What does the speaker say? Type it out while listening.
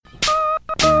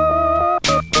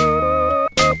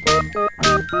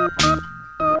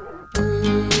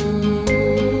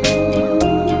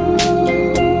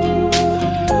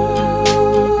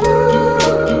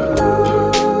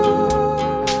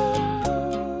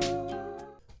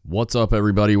What's up,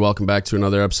 everybody? Welcome back to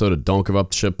another episode of Don't Give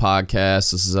Up the Ship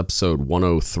podcast. This is episode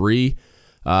 103.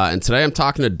 And today I'm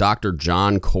talking to Dr.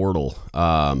 John Cordle.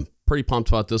 Pretty pumped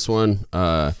about this one.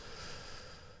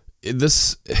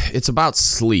 It's about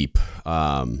sleep.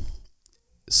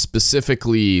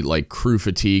 Specifically like crew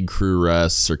fatigue, crew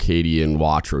rest, circadian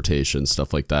watch rotation,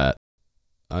 stuff like that.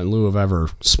 In lieu of ever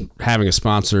having a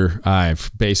sponsor,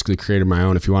 I've basically created my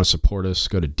own. If you want to support us,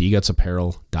 go to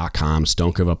dgutsapparel.com. So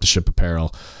Don't Give Up the Ship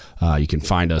Apparel. You can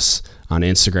find us on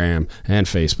Instagram and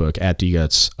Facebook at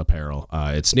dgutsapparel.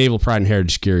 It's naval pride and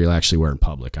heritage gear you'll actually wear in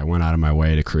public. I went out of my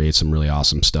way to create some really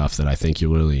awesome stuff that I think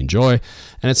you'll really enjoy.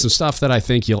 And it's some stuff that I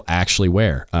think you'll actually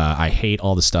wear. I hate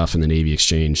all the stuff in the Navy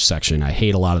Exchange section. I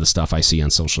hate a lot of the stuff I see on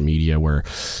social media where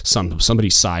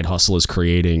somebody's side hustle is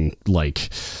creating like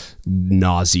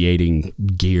nauseating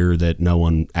gear that no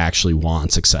one actually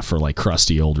wants except for like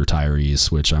crusty old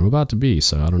retirees, which I'm about to be,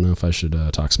 so I don't know if I should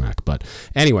talk smack. But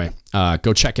anyway,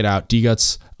 go check it out,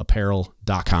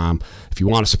 dgutsapparel.com. If you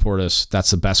want to support us,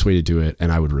 that's the best way to do it,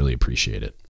 and I would really appreciate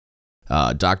it.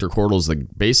 Dr. Cordle is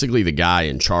basically the guy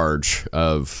in charge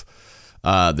of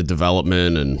the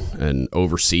development and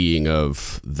overseeing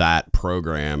of that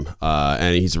program,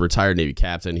 and he's a retired Navy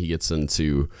captain. He gets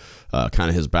into kind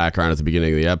of his background at the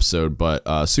beginning of the episode,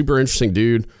 but super interesting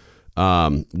dude.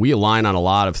 We align on a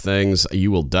lot of things.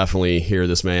 You will definitely hear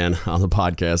this man on the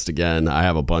podcast again. I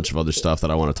have a bunch of other stuff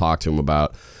that I want to talk to him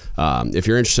about. If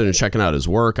you're interested in checking out his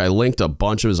work, I linked a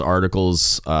bunch of his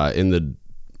articles in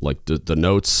the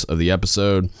notes of the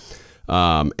episode.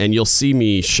 And you'll see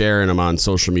me sharing them on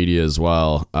social media as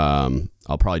well.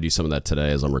 I'll probably do some of that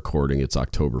today as I'm recording. It's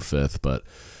October 5th, but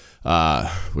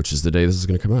which is the day this is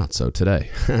going to come out. So today,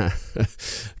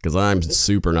 because I'm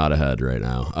super not ahead right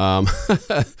now.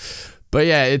 But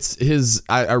yeah, it's his.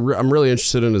 I'm really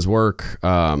interested in his work.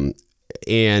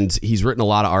 And he's written a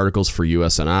lot of articles for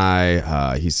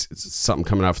USNI. He's something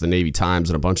coming out for the Navy Times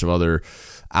and a bunch of other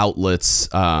outlets.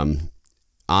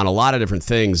 On a lot of different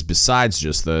things besides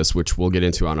just this, which we'll get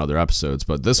into on other episodes.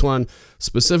 But this one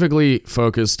specifically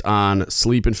focused on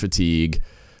sleep and fatigue,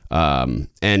 and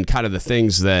kind of the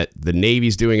things that the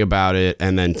Navy's doing about it,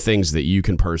 and then things that you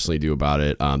can personally do about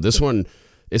it. This one,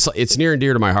 it's near and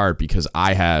dear to my heart because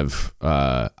I have,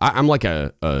 I'm like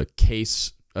a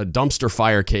dumpster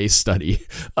fire case study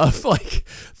of like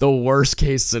the worst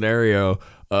case scenario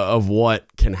of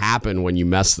what can happen when you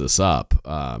mess this up.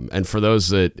 And for those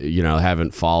that,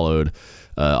 haven't followed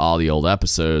all the old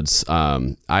episodes,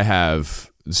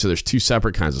 so there's two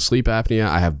separate kinds of sleep apnea.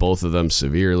 I have both of them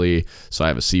severely. So I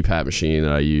have a CPAP machine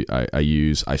that I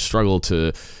use. I struggle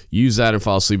to use that and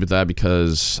fall asleep with that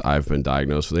because I've been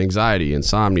diagnosed with anxiety,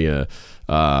 insomnia,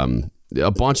 there's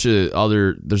a bunch of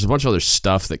other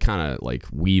stuff that kind of like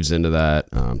weaves into that.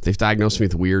 They've diagnosed me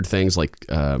with weird things like,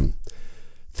 I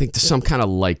think there's some kind of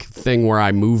like thing where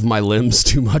I move my limbs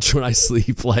too much when I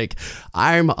sleep. Like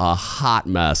I'm a hot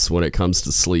mess when it comes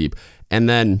to sleep. And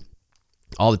then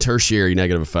all the tertiary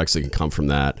negative effects that can come from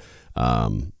that.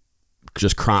 I'm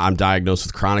diagnosed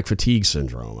with chronic fatigue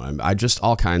syndrome. I just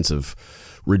all kinds of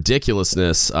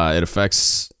ridiculousness. It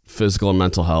affects physical and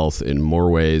mental health in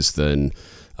more ways than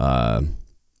even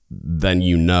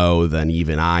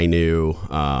I knew.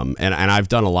 And I've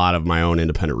done a lot of my own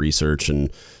independent research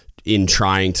and in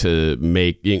trying to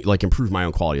improve my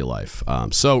own quality of life.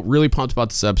 So really pumped about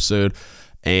this episode,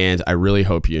 and I really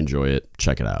hope you enjoy it.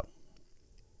 Check it out.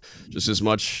 Just as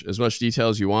much detail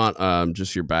as you want,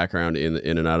 just your background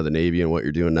in and out of the Navy and what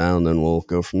you're doing now, and then we'll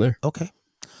go from there. Okay.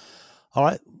 All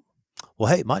right.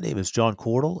 Well, hey, my name is John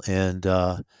Cordle, and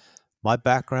my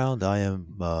background, I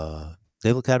am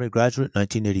Naval Academy graduate,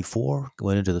 1984,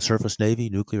 went into the Surface Navy,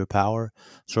 nuclear power,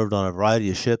 served on a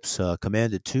variety of ships,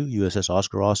 commanded two, USS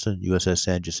Oscar Austin, USS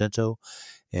San Jacinto,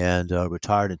 and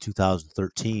retired in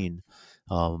 2013.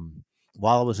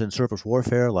 While I was in surface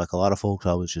warfare, like a lot of folks,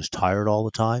 I was just tired all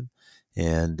the time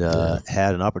and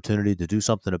had an opportunity to do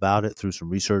something about it through some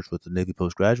research with the Navy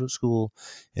Postgraduate School,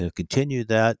 and have continued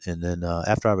that. And then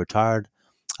after I retired,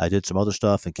 I did some other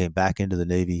stuff and came back into the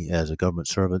Navy as a government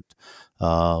servant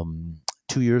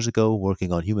 2 years ago,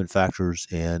 working on human factors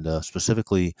and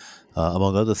specifically,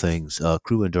 among other things,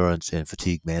 crew endurance and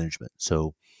fatigue management.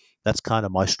 So that's kind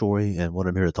of my story and what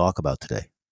I'm here to talk about today.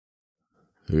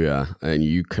 Yeah, and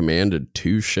you commanded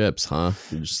two ships, huh?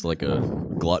 You're just like a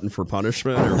glutton for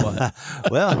punishment, or what?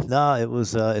 Well, no,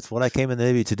 it's what I came in the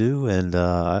Navy to do, and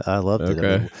I loved it.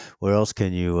 I mean, where else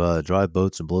can you drive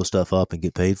boats and blow stuff up and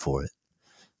get paid for it?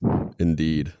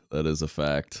 Indeed, that is a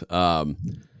fact.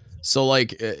 So,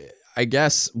 like, I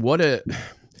guess what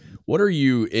What are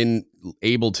you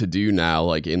able to do now,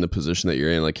 like in the position that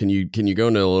you're in? Like, can you go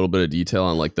into a little bit of detail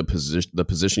on like the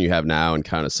position you have now and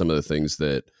kind of some of the things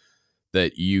that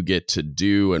you get to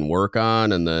do and work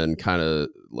on, and then kind of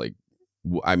like,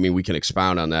 I mean, we can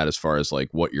expound on that as far as like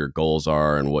what your goals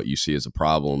are and what you see as a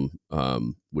problem,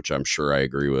 which I'm sure I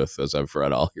agree with as I've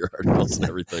read all your articles and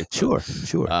everything. Sure,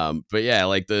 sure. But yeah,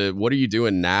 like what are you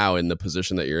doing now in the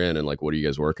position that you're in, and like what are you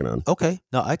guys working on? Okay,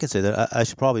 no, I can say that. I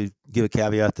should probably give a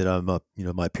caveat that I'm,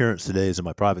 my appearance today is in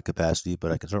my private capacity,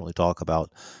 but I can certainly talk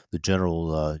about the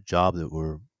general job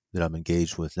that I'm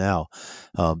engaged with now.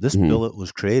 This Mm-hmm. billet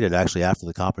was created actually after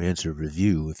the comprehensive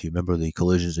review. If you remember the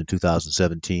collisions in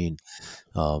 2017,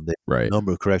 they a Right.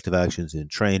 number of corrective actions in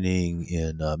training,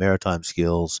 in maritime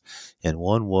skills, and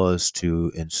one was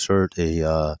to insert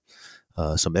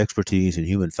some expertise in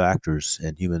human factors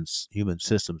and human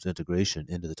systems integration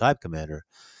into the type commander,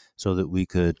 so that we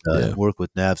could Yeah. work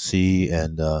with NAVC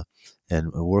and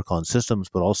work on systems,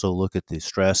 but also look at the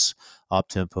stress, op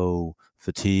tempo,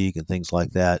 fatigue, and things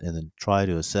like that, and then try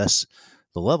to assess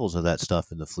the levels of that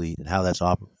stuff in the fleet and how that's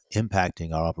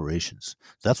impacting our operations.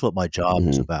 So that's what my job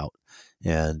is Mm-hmm. about.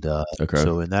 And Okay.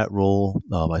 so, in that role,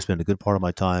 I spend a good part of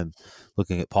my time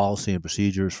looking at policy and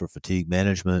procedures for fatigue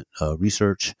management,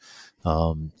 research,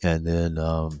 and then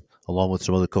along with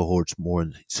some other cohorts more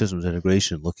in systems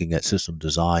integration, looking at system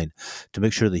design to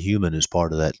make sure the human is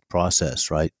part of that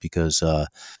process, right? Because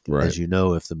Right. as you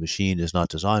know, if the machine is not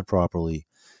designed properly,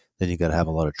 then you got to have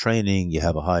a lot of training. You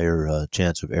have a higher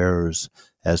chance of errors,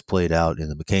 as played out in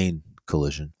the McCain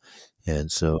collision.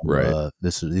 And so Right.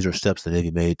 these are steps the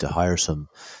Navy made to hire some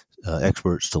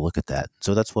experts to look at that.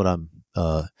 So that's what I'm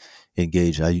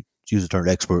engaged. I use the term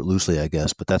expert loosely, I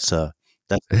guess, but that's the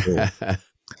goal.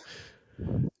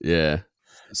 Yeah.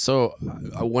 So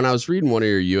when I was reading one of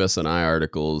your USNI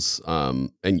articles,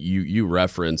 and you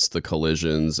referenced the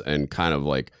collisions and kind of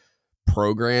like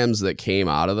programs that came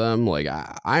out of them, like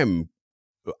I'm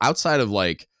outside of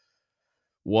like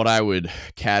what I would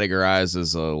categorize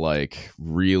as a like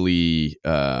really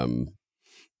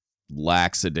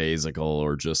lackadaisical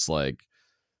or just like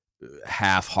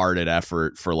half-hearted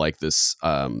effort for like this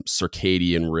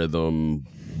circadian rhythm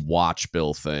watch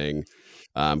bill thing,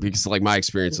 because like my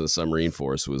experience in the submarine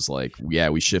force was like, yeah,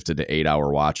 we shifted to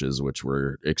 8-hour watches, which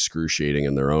were excruciating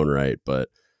in their own right, but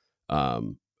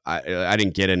I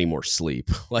didn't get any more sleep.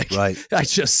 Like Right. I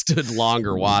just stood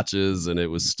longer watches and it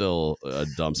was still a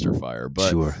dumpster fire.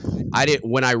 But Sure. I didn't,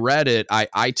 when I read it,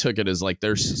 I took it as like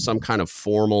there's some kind of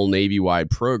formal Navy-wide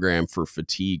program for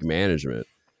fatigue management,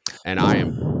 and I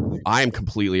am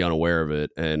completely unaware of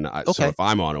it. And so Okay. if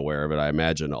I'm unaware of it, I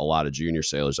imagine a lot of junior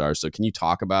sailors are. So can you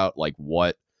talk about like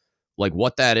what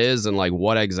that is and like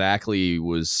what exactly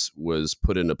was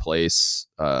put into place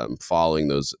following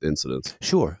those incidents?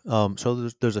 Sure. So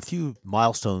there's a few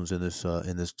milestones in this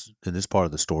part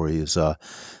of the story. Is the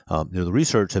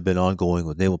research had been ongoing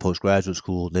with Naval Postgraduate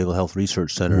School, Naval Health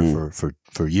Research Center Mm-hmm.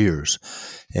 for years,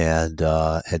 and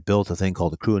had built a thing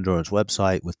called the Crew Endurance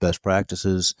website with best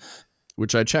practices.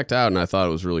 Which I checked out and I thought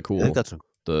it was really I think cool. that's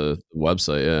The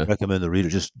website, yeah. recommend the reader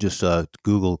just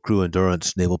Google Crew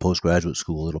Endurance Naval Postgraduate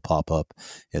School. It'll pop up,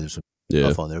 and there's some Yeah.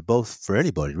 stuff on there, both for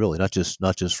anybody really, not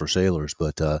just for sailors,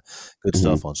 but good Mm-hmm.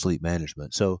 stuff on sleep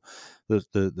management. So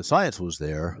the science was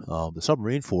there. The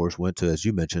submarine force went to, as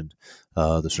you mentioned,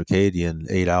 the circadian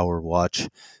 8-hour watch,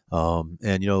 and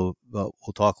we'll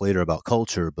talk later about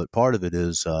culture, but part of it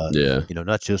is Yeah.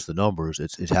 not just the numbers.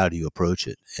 It's how do you approach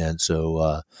it, and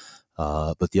so.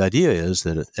 But the idea is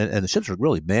that, and the ships are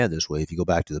really manned this way. If you go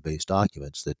back to the base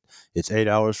documents, that it's 8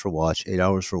 hours for watch, 8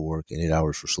 hours for work, and 8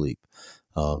 hours for sleep.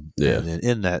 Yeah. And then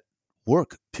in that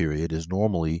work period is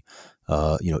normally,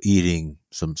 eating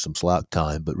some slack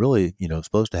time, but really,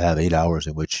 supposed to have 8 hours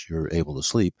in which you're able to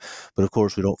sleep. But of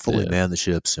course, we don't fully Yeah. man the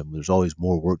ships, and there's always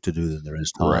more work to do than there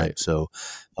is time. Right. So,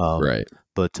 um, Right.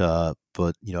 but how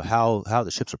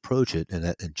the ships approach it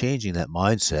and changing that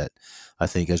mindset, I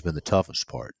think, has been the toughest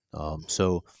part.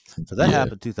 So that Yeah.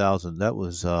 happened 2000. That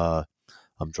was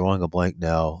I'm drawing a blank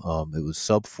now. It was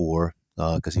sub four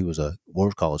because he was a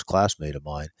War College classmate of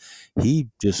mine. He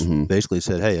just Mm-hmm. basically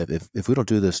said, "Hey, if we don't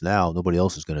do this now, nobody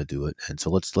else is going to do it, and so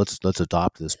let's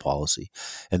adopt this policy."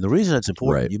 And the reason it's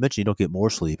important, Right. you mentioned you don't get more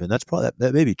sleep, and that's probably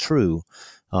that may be true.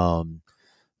 Um,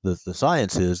 the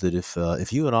science is that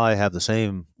if you and I have the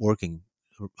same working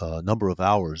number of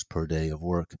hours per day of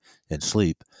work and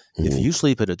sleep, if Mm-hmm. you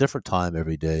sleep at a different time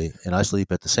every day and I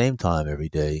sleep at the same time every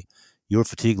day, your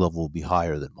fatigue level will be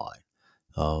higher than mine.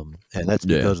 And that's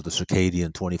Yeah. because of the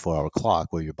circadian 24-hour clock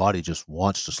where your body just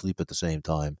wants to sleep at the same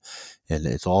time. And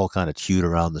it's all kind of cued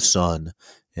around the sun,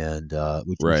 and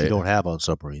which you Right. don't have on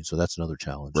submarines. So that's another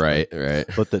challenge, right? Right.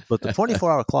 Right. But the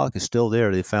 24-hour clock is still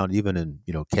there. They found even in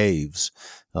caves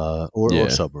or Yeah.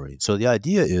 submarines. So the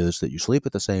idea is that you sleep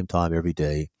at the same time every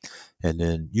day, and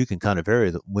then you can kind of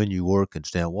vary when you work and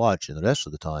stand watch and the rest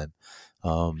of the time.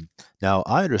 Um, Now,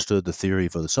 I understood the theory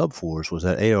for the subforce was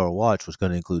that 8-hour watch was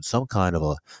going to include some kind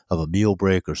of a meal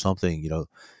break or something.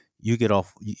 You get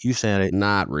off. You saying it?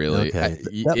 Not really. Okay,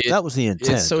 that was the It's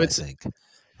intent, so I it's think.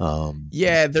 Um,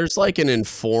 Yeah, there's like an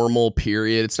informal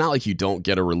period. It's not like you don't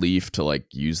get a relief to like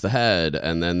use the head.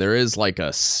 And then there is like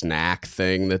a snack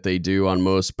thing that they do on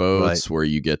most right. boats where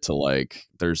you get to like,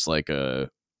 there's like a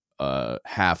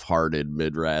half-hearted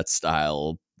mid-rat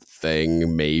style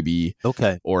thing, maybe,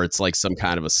 Okay. or it's like some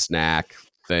kind of a snack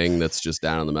thing that's just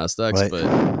down on the mess decks. Right.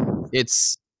 But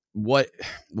it's what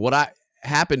I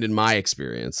happened in my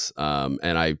experience,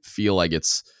 and I feel like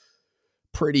it's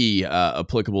pretty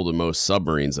applicable to most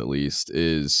submarines, at least,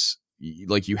 is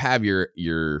like you have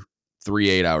your 3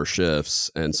 8-hour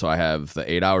shifts, and so I have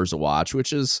the 8 hours of watch,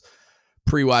 which is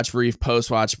pre-watch brief,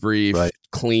 post-watch brief, Right.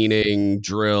 cleaning,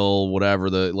 drill, whatever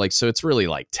the like. So it's really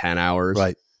like 10 hours,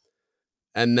 Right.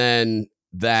 and then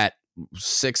that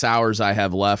 6 hours I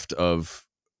have left of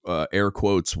air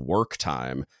quotes work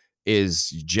time is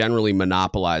generally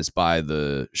monopolized by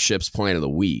the ship's plan of the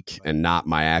week and not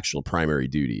my actual primary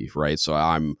duty, right? So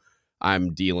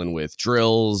I'm dealing with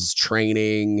drills,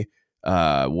 training,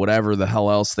 whatever the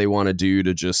hell else they want to do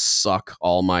to just suck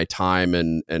all my time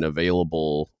and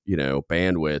available,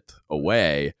 bandwidth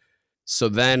away. So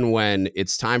then when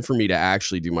it's time for me to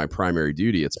actually do my primary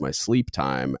duty, it's my sleep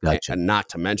time, Gotcha. and not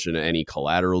to mention any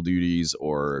collateral duties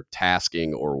or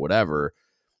tasking or whatever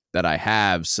that I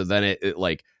have. So then it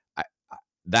like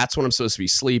that's when I'm supposed to be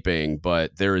sleeping,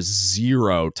 but there is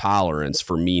zero tolerance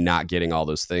for me not getting all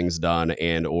those things done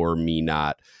and or me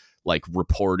not like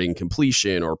reporting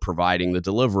completion or providing the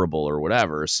deliverable or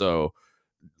whatever. So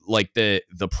like the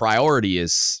priority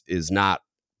is not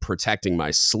protecting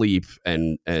my sleep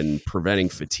and preventing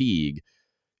fatigue.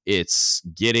 It's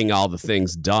getting all the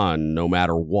things done no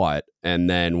matter what. And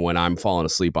then when I'm falling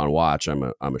asleep on watch, I'm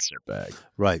a shitbag.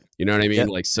 Right. You know what I mean? Yep.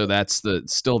 Like, so that's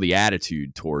still the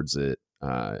attitude towards it,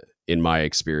 in my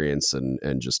experience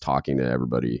and just talking to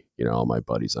everybody, all my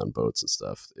buddies on boats and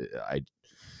stuff.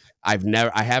 I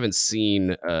haven't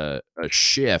seen a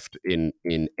shift in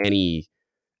any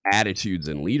attitudes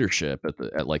and leadership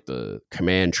at like the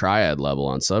command triad level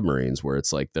on submarines, where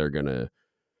it's like they're gonna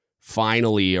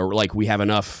finally, or like we have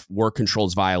enough work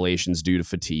controls violations due to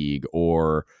fatigue,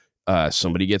 or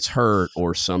somebody gets hurt,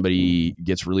 or somebody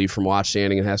gets relieved from watch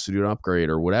standing and has to do an upgrade,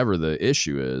 or whatever the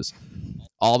issue is,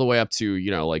 all the way up to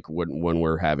like when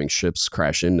we're having ships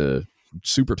crash into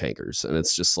super tankers, and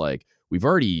it's just like we've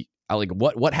already like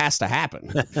what has to happen.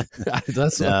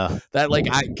 That's No. that like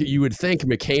you would think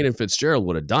McCain and Fitzgerald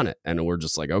would have done it, and we're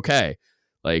just like, okay,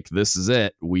 like this is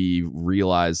it. We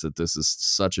realize that this is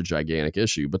such a gigantic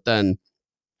issue, but then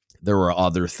there were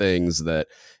other things that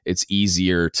it's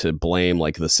easier to blame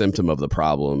like the symptom of the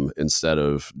problem instead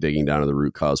of digging down to the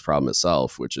root cause problem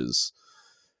itself, which is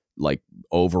like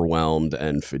overwhelmed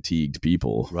and fatigued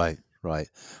people. Right. Right.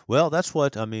 Well, that's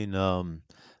what I mean.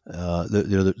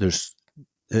 There's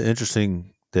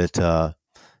interesting that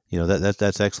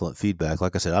that's excellent feedback.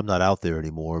 Like I said, I'm not out there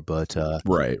anymore, but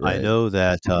Right, I right. know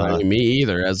that. I mean, me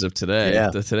either. As of today, Yeah.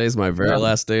 today's my very Well,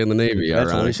 last day in the Navy.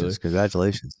 Ironically, congratulations.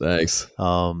 Congratulations. thanks.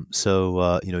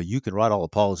 So you can write all the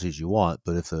policies you want,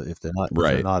 but if they're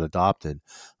Right. not adopted,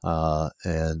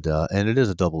 and it is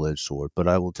a double edged sword. But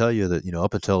I will tell you that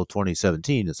up until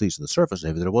 2017, at least in the surface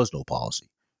Navy, there was no policy,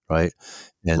 right?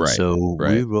 And Right. so we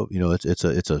Right. wrote,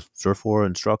 it's a surf war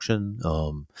instruction,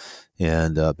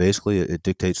 and basically it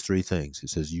dictates three things. It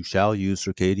says you shall use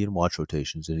circadian watch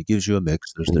rotations, and it gives you a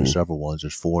mix. There's Mhm. several ones.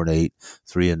 There's 4 and 8,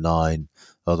 3 and 9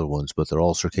 other ones, but they're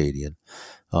all circadian.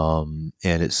 And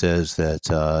it says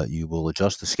that you will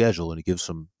adjust the schedule, and it gives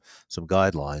some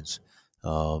guidelines.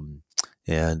 Um,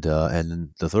 and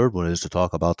then the third one is to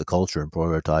talk about the culture and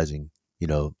prioritizing,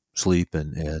 sleep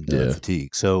and Yeah.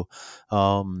 fatigue. So,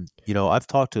 I've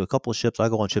talked to a couple of ships. I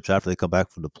go on ships after they come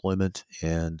back from deployment,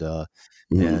 and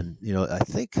Mhm. I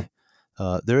think.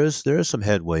 There is some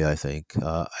headway. I think.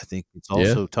 I think it's Yeah.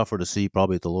 also tougher to see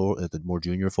probably at the more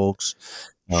junior folks,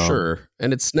 Sure.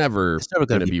 And it's never It's never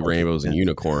going going to to be be perfect. rainbows and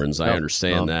unicorns. I No,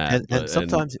 understand that, and but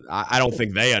sometimes I don't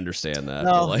think they understand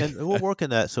that. But no, like, and we're working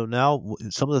that. So now,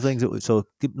 some of the things that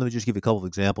let me just give you a couple of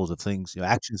examples of things,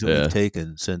 actions that we've yeah,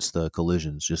 taken since the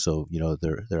collisions, just so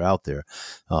they're out there.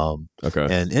 Um, okay,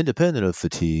 and independent of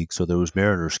fatigue, so there was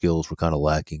mariner skills were kind of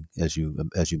lacking, as you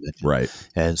mentioned. right,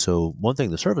 And so one thing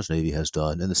the Surface Navy has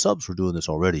done, and the subs were doing this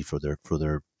already for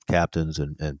their captains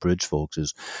and bridge folks,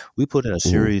 is we put in a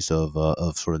hmm, series of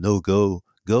sort of no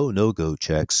go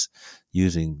checks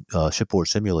using shipboard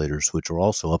simulators, which are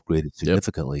also upgraded yep,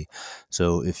 significantly.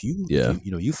 So if yeah,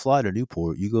 you fly to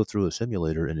Newport, you go through a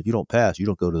simulator, and if you don't pass, you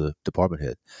don't go to the department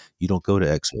head, you don't go to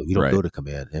XO, you don't right, go to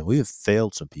command. And we have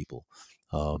failed some people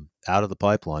out of the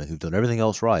pipeline who've done everything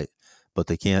else right, but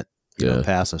they can't yeah,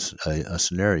 pass a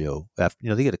scenario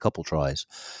after they get a couple tries.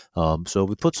 So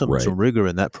we put some right, rigor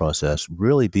in that process,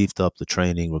 really beefed up the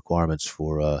training requirements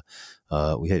for.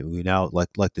 We now like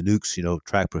the nukes,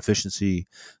 track proficiency.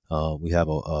 We have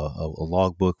a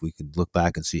log book. We can look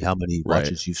back and see how many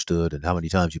right, watches you've stood and how many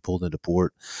times you pulled into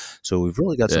port. So we've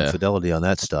really got some yeah, fidelity on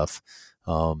that stuff.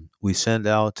 We send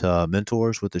out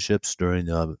mentors with the ships during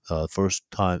first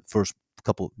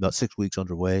couple about 6 weeks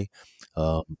underway.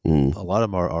 Um, mm, a lot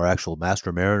of them are actual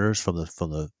master mariners from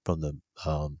the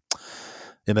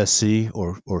MSC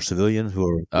or civilian who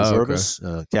are oh, okay, reservists,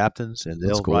 captains, and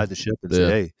that's they'll cool, ride the ship and say, yeah,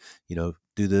 "Hey,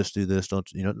 do this, don't."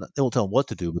 They won't tell them what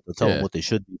to do, but they'll tell them yeah, what they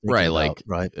should be thinking right, about. like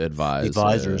Right? advise,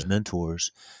 Advisors,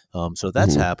 mentors. So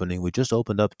that's hmm, happening. We just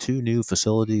opened up two new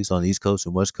facilities on the East Coast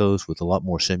and West Coast with a lot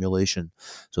more simulation,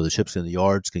 so the ships in the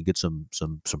yards can get some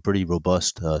pretty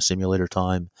robust simulator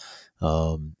time.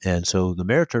 And so the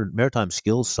maritime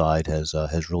skills side has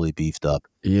really beefed up.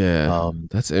 yeah, Um,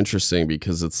 that's interesting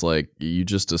because it's like you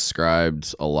just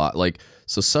described a lot, like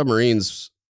so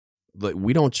submarines. Like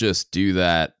we don't just do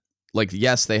that. Like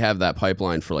yes, they have that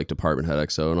pipeline for like department head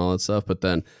XO and all that stuff, but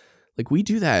then like we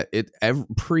do that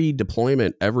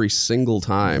pre-deployment every single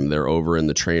time they're over in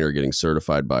the trainer getting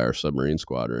certified by our submarine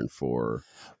squadron for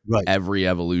right. every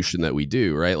evolution that we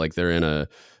do, right? Like they're in a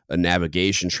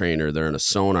navigation trainer, they're in a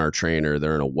sonar trainer,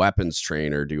 they're in a weapons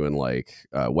trainer doing like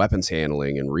weapons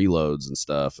handling and reloads and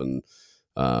stuff. And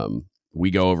we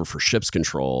go over for ships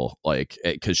control, like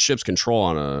because ships control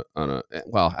on a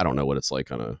well, I don't know what it's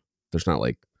like on a. There's not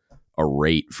like a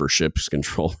rate for ships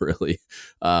control really,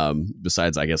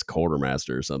 besides I guess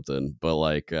quartermaster or something. But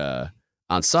like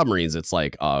on submarines, it's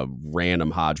like a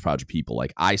random hodgepodge of people.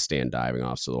 Like I stand diving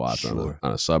officer to watch Sure.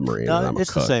 on a submarine, and No, I'm a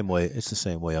it's the cook. same way. It's the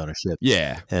same way on a ship,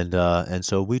 Yeah. and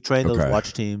so we train those Okay.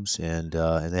 watch teams, and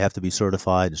they have to be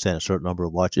certified and stand a certain number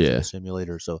of watches in the Yeah.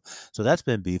 simulator. So that's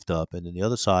been beefed up, and then the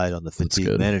other side on the That's fatigue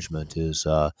good. management is,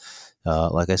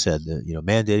 like I said,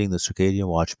 mandating the circadian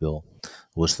watch bill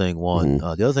was thing one. Hmm. The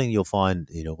other thing you'll find,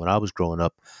 when I was growing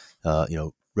up,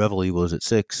 Reveille was at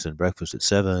 6 and breakfast at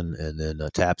 7, and then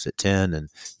taps at 10, and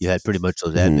you had pretty much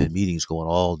those Hmm. admin meetings going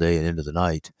all day and into the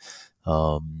night.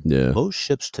 Yeah. Most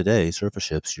ships today, surface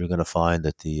ships, you're going to find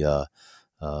that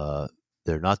uh,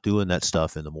 they're not doing that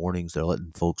stuff in the mornings. They're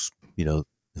letting folks,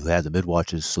 who had the mid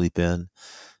watches sleep in.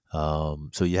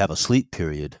 So you have a sleep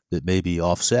period that may be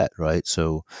offset, right?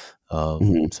 So,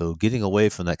 Hmm. so getting away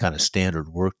from that kind of standard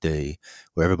workday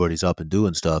where everybody's up and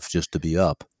doing stuff just to be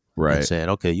up, and Right. saying,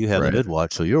 okay, you have the Right. mid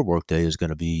watch, so your workday is going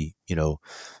to be,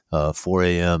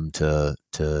 4 a.m. to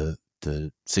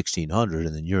 1600,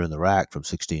 and then you're in the rack from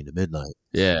 16 to midnight,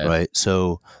 Yeah. right?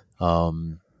 So,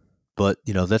 but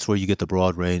that's where you get the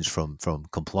broad range from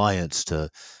compliance to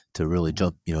really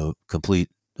jump, complete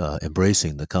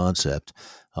embracing the concept.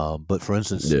 But for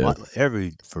instance, Yeah.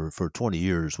 for 20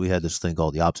 years we had this thing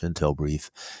called the Ops Intel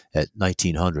brief at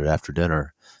 1900 after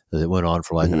dinner that went on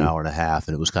for like an Hmm. hour and a half,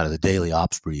 and it was kind of the daily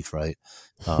ops brief, right?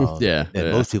 Yeah. And Yeah.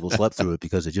 most people slept through it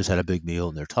because they just had a big meal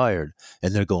and they're tired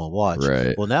and they're going watch.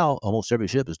 Right. Well, now almost every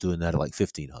ship is doing that at like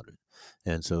 1500,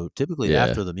 and so typically Yeah.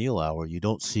 after the meal hour you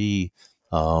don't see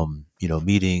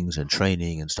meetings and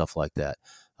training and stuff like that.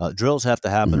 Drills have to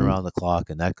happen Hmm. around the clock,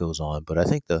 and that goes on. But I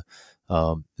think the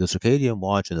circadian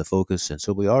watch and the focus, and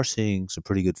so we are seeing some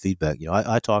pretty good feedback.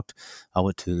 I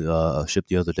went to a ship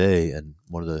the other day, and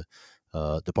one of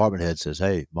the department heads says,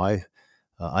 "Hey,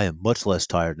 I am much less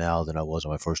tired now than I was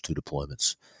on my first two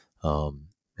deployments."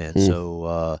 And Mm.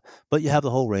 so, but you have the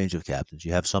whole range of captains.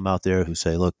 You have some out there who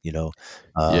say, "Look,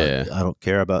 Yeah. I don't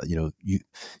care about you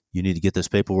need to get this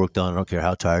paperwork done. I don't care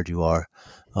how tired you are."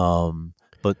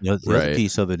 But the other Right.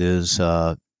 piece of it is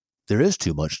there is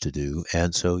too much to do,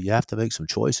 and so you have to make some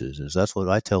choices. And that's what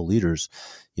I tell leaders.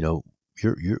 You know,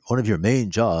 your one of your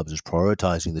main jobs is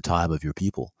prioritizing the time of your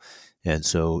people. And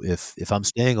so if I'm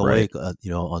staying Right. awake,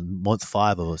 on month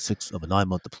 5 of a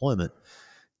 9-month deployment,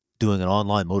 doing an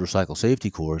online motorcycle safety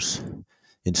course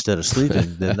instead of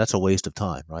sleeping, then that's a waste of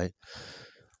time, right?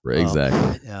 Right,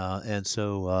 exactly. And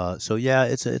so yeah,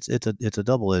 it's a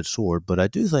double edged sword. But I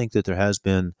do think that there has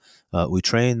been. We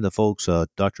train the folks.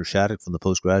 Dr. Shattuck from the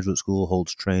postgraduate school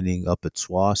holds training up at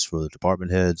SWAS for the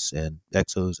department heads and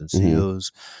XOs and Hmm.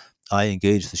 COs. I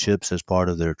engage the ships as part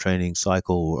of their training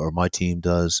cycle, or my team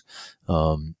does,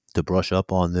 to brush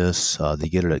up on this. They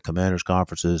get it at commanders'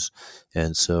 conferences,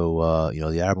 and so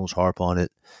the admirals harp on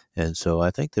it. And so I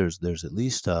think there's at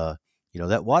least that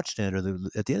watch standard.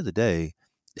 At the end of the day,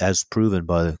 as proven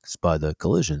by the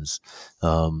collisions,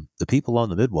 the people on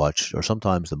the midwatch are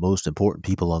sometimes the most important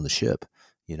people on the ship.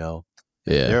 You know,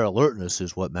 and Yeah. their alertness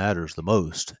is what matters the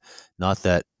most, not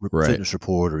that Right. fitness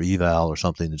report or eval or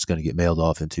something that's going to get mailed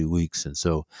off in 2 weeks. And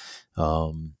so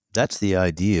that's the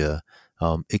idea.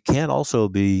 It can also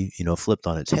be, flipped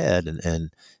on its head,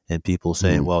 and people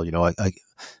saying, Mhm. well,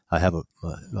 I have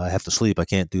I have to sleep. I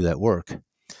can't do that work.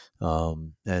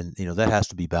 And that has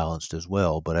to be balanced as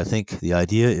well. But I think the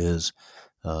idea is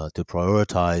to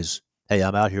prioritize. Hey,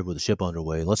 I'm out here with the ship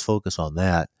underway. Let's focus on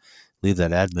that. Leave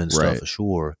that admin stuff Right.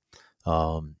 ashore.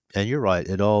 And you're right.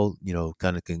 It all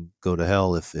kind of can go to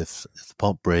hell if the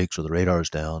pump breaks or the radar's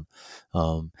down.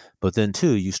 But then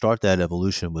too, you start that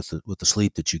evolution with the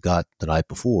sleep that you got the night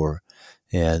before.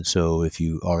 And so if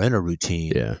you are in a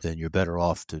routine, Yeah. then you're better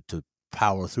off to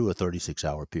power through a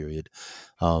 36-hour period.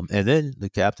 And then the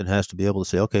captain has to be able to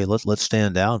say, okay, let's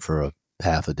stand down for a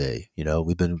half a day.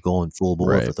 We've been going full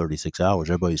bore for Right. 36 hours.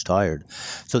 Everybody's tired.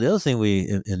 So the other thing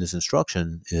in this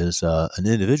instruction is an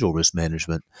individual risk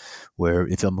management, where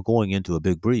if I'm going into a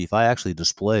big brief, I ask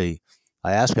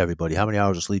everybody, how many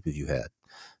hours of sleep have you had?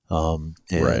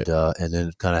 Right. And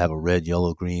then kind of have a red,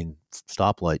 yellow, green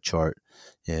stoplight chart.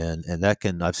 And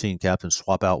I've seen captains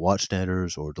swap out watch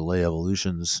standards or delay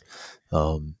evolutions,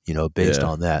 based Yeah.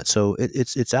 on that. So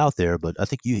it's out there, but I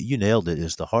think you nailed it.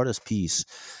 Is the hardest piece,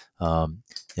 and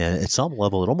at some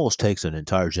level, it almost takes an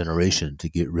entire generation to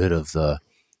get rid of the,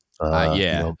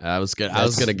 Yeah. I was gonna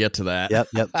that's get to that. yep.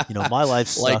 My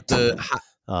life Like sucked. the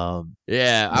Um,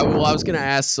 yeah. I was gonna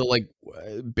ask. So like,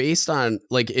 based on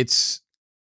like it's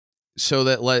so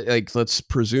that like let's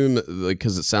presume like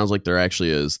because it sounds like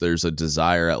there's a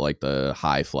desire at like the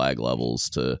high flag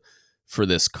levels for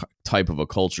this type of a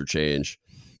culture change.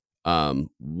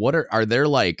 What are there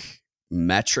like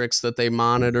metrics that they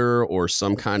monitor or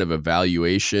some kind of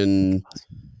evaluation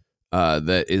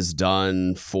that is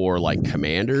done for like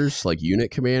commanders, like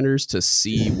unit commanders, to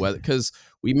see whether, because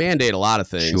we mandate a lot of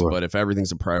things, sure. but if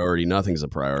everything's a priority, nothing's a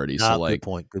priority. So Good like,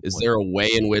 point. Good is point. there a way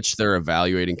in which they're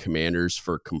evaluating commanders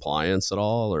for compliance at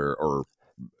all, or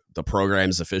the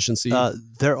program's efficiency?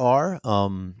 There are.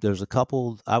 There's a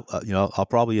couple. I'll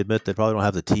probably admit they probably don't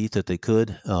have the teeth that they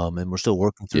could, and we're still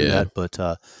working through Yeah. that. But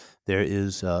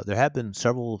there have been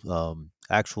several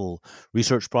actual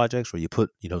research projects where you put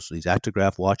so these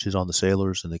actigraph watches on the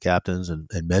sailors and the captains and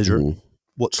measure Mhm.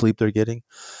 what sleep they're getting.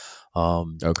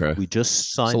 Okay. We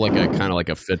just So signed. like a kind of like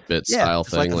a Fitbit Yeah, style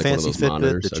it's like thing, a like one of fancy those Fitbit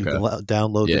monitors. that you Okay. can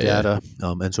download the Yeah. Yeah. data.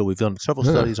 And so we've done several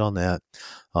Huh. studies on that.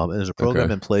 And there's a Okay.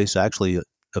 program in place actually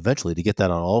eventually to get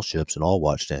that on all ships and all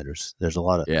watch standards. There's a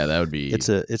lot of Yeah, that would be it's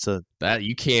a that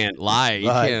you can't lie. You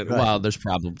right, can't. right. Well, there's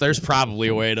probably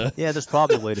a way to Yeah, there's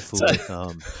probably a way to fool to it.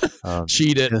 Um,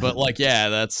 cheat it, but like, yeah,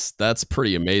 that's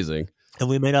pretty amazing. and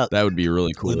That would be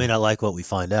really we may cool. not like what we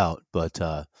find out,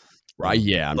 Right?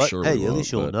 Yeah, I'm but sure we hey, at won't.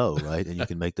 least you'll But know, right? And you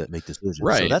can make decisions. So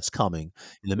right, that's coming.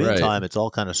 In the right. meantime, it's all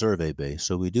kind of survey based.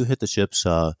 So we do hit the ships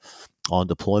on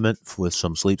deployment with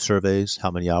some sleep surveys.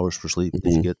 How many hours for sleep did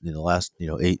you Hmm. get in the last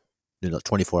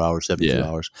 24 hours, 72 Yeah.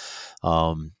 hours?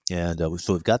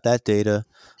 So we've got that data.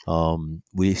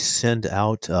 We send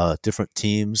out different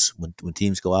teams when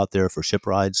teams go out there for ship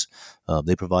rides.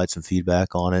 They provide some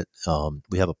feedback on it.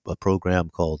 We have a program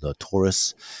called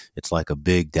Taurus. It's like a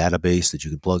big database that you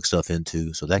can plug stuff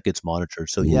into, so that gets monitored.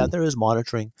 So yeah, Hmm. there is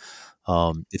monitoring.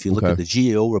 If you look at Okay.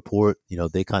 the GAO report,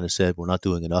 they kind of said we're not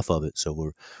doing enough of it,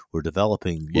 so we're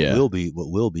developing Yeah. what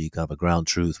will be kind of a ground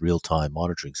truth real time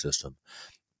monitoring system.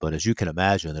 But as you can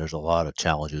imagine, there's a lot of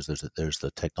challenges. There's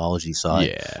the technology side,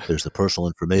 Yeah. there's the personal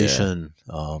Yeah. information,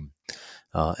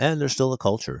 and there's still a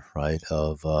culture, right?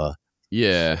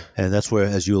 Yeah. And that's where,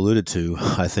 as you alluded to,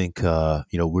 I think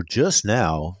we're just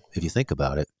now, if you think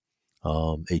about it,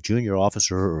 a junior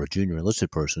officer or a junior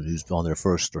enlisted person who's on their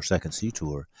first or second sea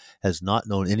tour has not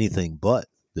known anything but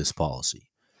this policy.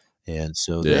 And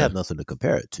so they Yeah. have nothing to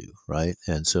compare it to, right?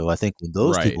 And so I think when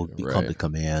those Right. people come Right. to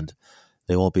command,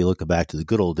 they won't be looking back to the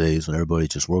good old days when everybody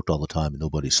just worked all the time and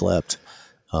nobody slept.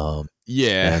 Um,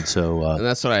 Yeah. and so, And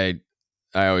that's what I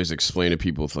I always explain to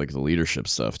people with like the leadership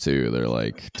stuff too. They're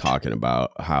like talking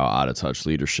about how out of touch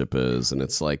leadership is. And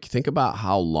it's like, think about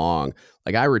how long,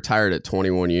 like I retired at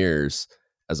 21 years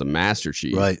as a master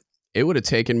chief. Right. It would have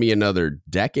taken me another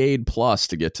decade plus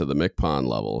to get to the MCPON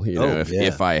level, you know, Oh, yeah.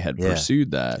 if I had Yeah.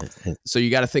 pursued that. So you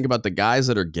got to think about the guys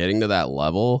that are getting to that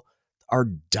level are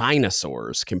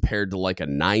dinosaurs compared to like a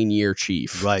 9-year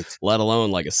chief, Right. let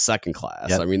alone like a second class.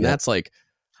 Yep, I mean, yep. that's like,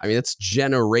 I mean, it's Oh, yeah.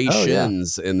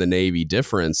 generations in the Navy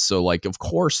difference. So like, of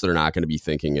course they're not going to be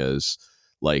thinking as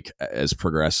like as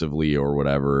progressively or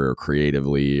whatever, or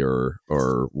creatively or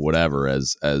whatever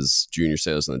as junior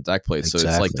sailors on the deck plate. So it's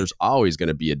like, Exactly. there's always going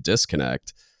to be a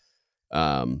disconnect.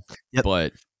 Yep.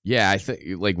 But yeah, I think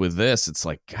like with this, it's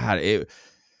like, God, it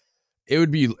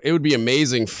would be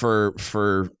amazing for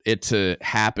it to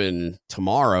happen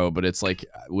tomorrow. But it's like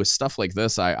with stuff like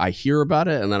this, I hear about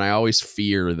it and then I always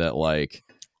fear that like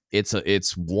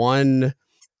it's one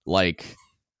like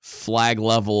flag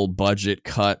level budget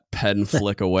cut pen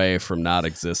flick away from not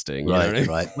existing. You know Right, what I mean?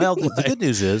 right. Well, the good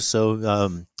news is, so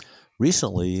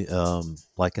recently,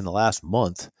 like in the last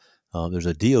month, there's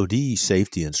a DoD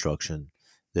safety instruction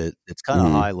that it's kind of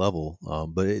Mhm. high level,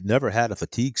 but it never had a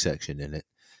fatigue section in it.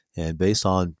 And based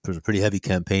on pretty heavy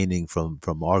campaigning from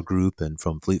our group and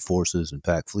from Fleet Forces and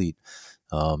Pac Fleet,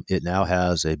 it now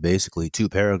has a basically 2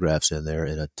 paragraphs in there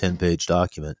in a 10-page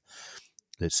document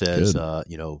that says,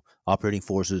 Good. operating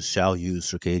forces shall use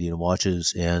circadian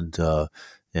watches and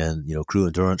crew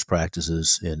endurance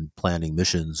practices in planning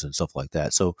missions and stuff like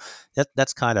that. So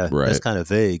that's kind of Right.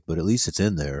 vague, but at least it's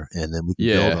in there, and then we can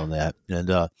build Yeah. on that.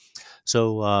 And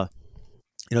so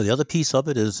the other piece of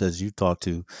it is, as you talked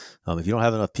to, if you don't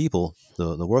have enough people,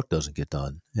 the work doesn't get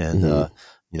done. And Mhm.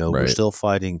 we're Right. still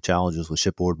fighting challenges with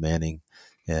shipboard manning.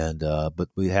 And but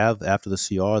we have, after the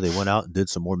CR, they went out and did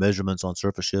some more measurements on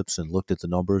surface ships and looked at the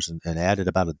numbers and added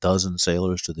about a dozen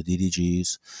sailors to the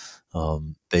DDGs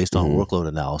based on Mhm. workload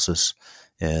analysis.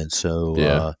 And so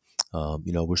Yeah.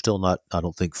 we're still not, I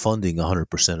don't think, funding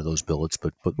 100% of those billets,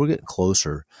 but we're getting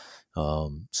closer. Yeah.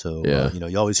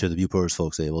 You always hear the viewport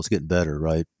folks say, well, it's getting better,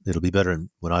 right? It'll be better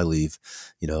when I leave,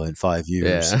 in 5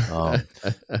 years. Yeah.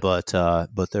 But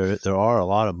there are a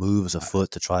lot of moves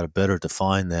afoot to try to better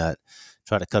define that,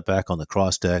 try to cut back on the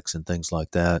cross decks and things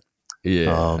like that.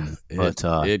 Yeah, But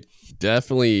it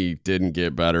definitely didn't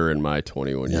get better in my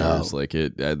 21 years. no, Like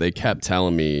they kept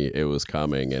telling me it was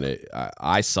coming, and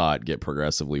I saw it get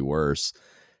progressively worse.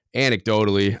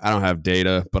 Anecdotally, I don't have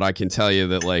data, but I can tell you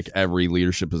that like every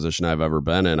leadership position I've ever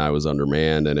been in, I was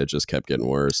undermanned, and it just kept getting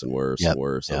worse and worse and yep,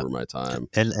 worse yep, over my time.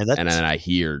 and And that's then I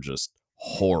hear just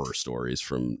horror stories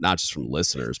from not just from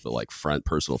listeners, but like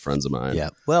personal friends of mine yeah.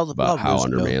 Well, the about problem how is,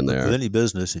 undermanned they with are. any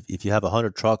business, if you have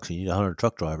 100 trucks and you need 100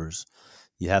 truck drivers,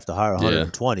 you have to hire Yeah,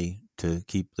 20 to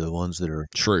keep the ones that are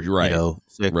true. Right.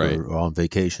 sick Right. or on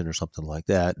vacation or something like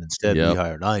that. And instead, we Yep.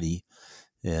 hire 90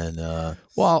 and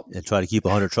Well, try to keep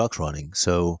 100 trucks running.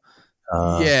 So,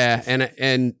 yeah,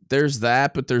 and there's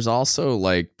that, but there's also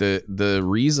like the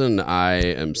reason I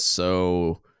am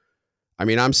so, I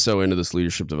mean, I'm so into this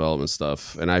leadership development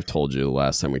stuff, and I've told you the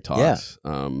last time we yeah,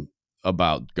 talked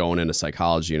about going into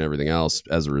psychology and everything else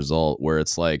as a result, where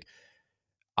it's like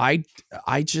I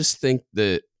I just think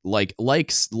that like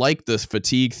the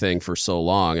fatigue thing for so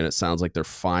long, and it sounds like they're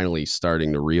finally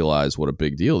starting to realize what a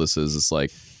big deal this is. It's like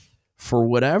for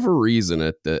whatever reason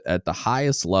at the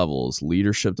highest levels,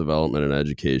 leadership development and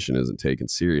education isn't taken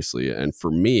seriously. And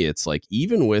for me, it's like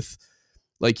even with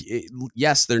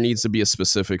yes, there needs to be a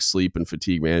specific sleep and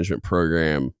fatigue management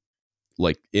program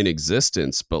like in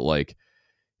existence, but like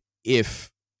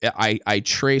if I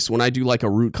trace when I do like a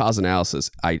root cause analysis,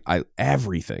 I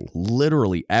everything,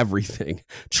 literally everything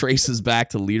traces back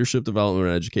to leadership development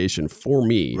and education for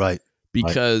me, right, right,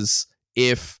 because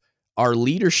if our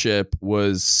leadership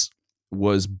was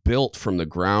built from the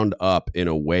ground up in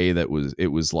a way that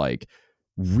was like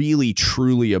really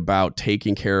truly about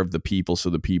taking care of the people,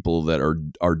 so the people that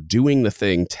are doing the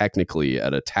thing technically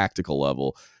at a tactical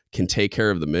level can take care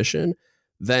of the mission,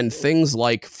 then things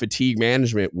like fatigue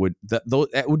management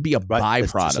that would be a right.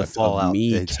 It's just a byproduct of fallout.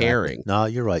 me Exactly. caring. No,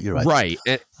 you're right. You're right. Right.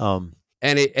 Um,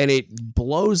 And it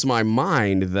blows my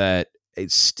mind that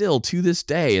it's still to this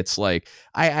day, it's like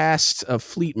I asked a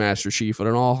fleet master chief at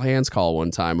an all hands call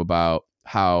one time about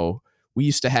how we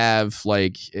used to have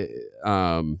like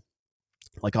all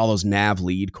those nav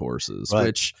lead courses, right.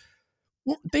 which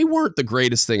they weren't the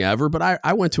greatest thing ever, but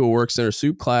I went to a work center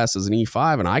soup class as an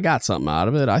E5 and I got something out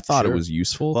of it. I thought it Sure. was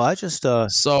useful. Well, I just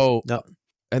So, no.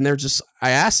 and I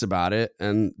asked about it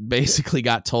and basically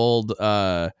got told,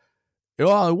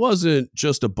 well, it wasn't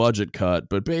just a budget cut,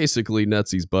 but basically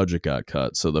Netsy's budget got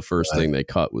cut. So the first Right. thing they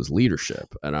cut was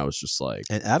leadership. And I was just like,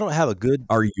 And I don't have a good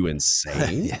are you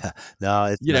insane? yeah. No,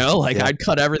 it's You know, like yeah. I'd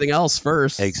cut everything else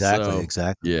first. Exactly, So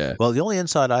exactly. yeah. Well, the only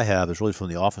insight I have is really from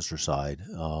the officer side,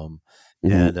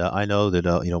 Hmm. and I know that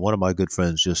one of my good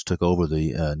friends just took over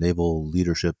the Naval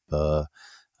Leadership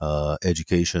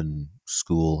Education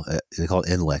School. They call it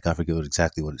NLEC. I forget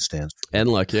exactly what it stands for. And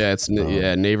like, yeah, it's Um,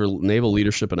 Naval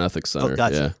Leadership and Ethics oh, Center.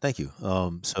 gotcha. Yeah. Thank you.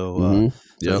 Hmm. So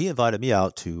Yep. he invited me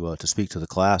out to speak to the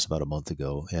class about a month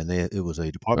ago, and it was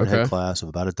a department head Okay. class of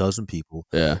about a dozen people.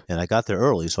 Yeah. And I got there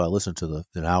early, so I listened to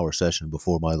an hour session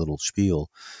before my little spiel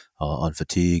on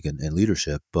fatigue and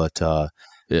leadership. But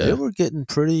they Yeah. were getting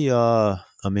pretty.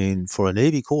 I mean, for a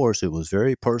Navy course, it was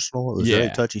very personal. It was very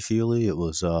Yeah. touchy feely. It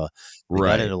was. They got into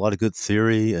Right. a lot of good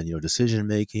theory and decision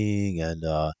making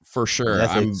For and sure.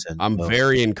 ethics and I'm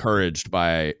very encouraged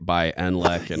by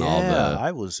NLEC and all yeah, the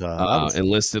I was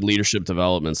enlisted leadership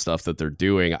development stuff that they're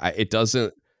doing. It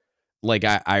doesn't like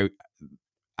I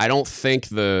don't think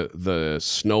the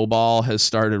snowball has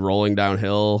started rolling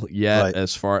downhill yet right.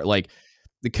 as far like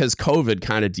because COVID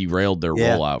kind of derailed their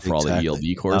Yeah, rollout for all the exactly. ELD No,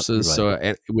 you're courses. right. So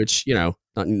and, which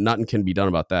nothing can be done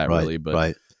about that Right, really. But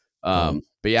right.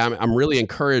 but yeah, I'm really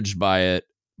encouraged by it.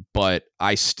 But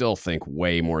I still think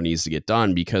way more needs to get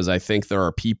done because I think there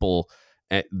are people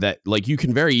that like you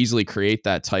can very easily create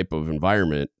that type of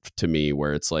environment to me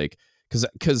where it's like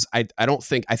because I don't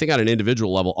think I think on an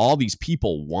individual level all these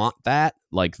people want that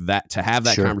like that to have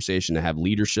that Sure. conversation to have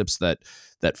leadership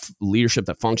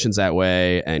that functions that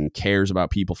way and cares about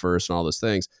people first and all those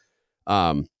things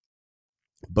um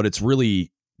but it's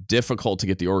really difficult to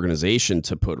get the organization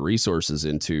to put resources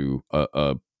into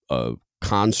a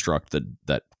construct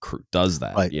that does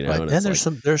that, Right, you know, right. and And it's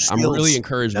like there's I'm really skills.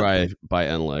 encouraged Yep. by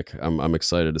NLEC. I'm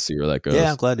excited to see where that Yeah, I'm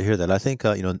goes. glad to hear that. I think,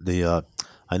 I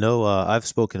know I've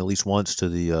spoken at least once to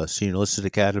the Senior Enlisted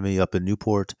Academy up in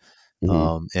Newport. Hmm.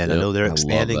 And I Yep, know they're I love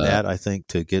expanding that. that, I think,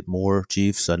 to get more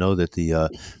chiefs. I know that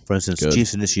for instance, Good.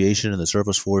 Chiefs Initiation in the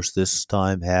Surface Force this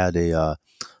time had a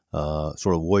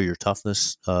sort of warrior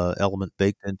toughness element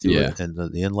baked into it Yeah. and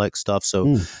the NLEX stuff. So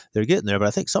Mm. they're getting there. But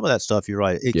I think some of that stuff, you're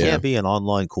right. It Yeah. can't be an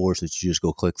online course that you just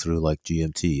go click through like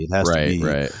GMT. It has to Right. be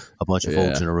Right. a bunch of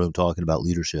folks Yeah. in a room talking about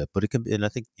leadership. But it can, and I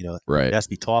think it Right. has to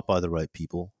be taught by the right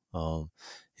people.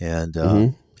 And Hmm.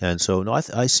 and so no,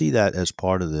 I see that as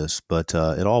part of this. But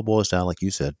it all boils down, like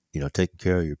you said, taking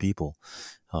care of your people.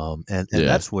 And Yeah.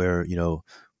 that's where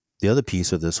the other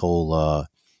piece of this whole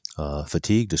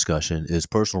fatigue discussion is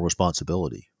personal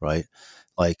responsibility, right?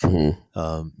 Like,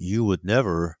 Hmm. you would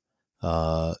never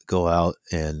go out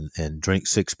and drink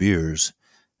 6 beers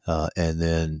and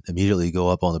then immediately go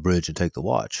up on the bridge and take the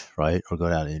watch, right? Or go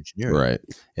down to engineering. Right.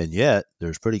 And yet,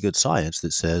 there's pretty good science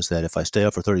that says that if I stay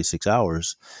up for 36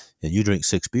 hours and you drink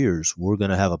 6 beers, we're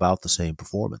going to have about the same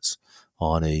performance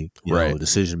on a Right.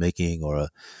 decision making or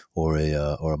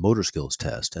a motor skills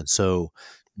test. And so,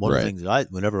 one of the Right. things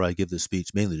that whenever I give this speech,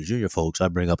 mainly to junior folks, I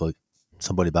bring up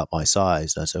somebody about my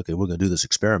size, and I say, okay, we're going to do this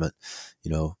experiment.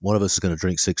 One of us is going to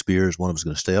drink 6 beers, one of us is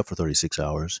going to stay up for 36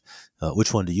 hours.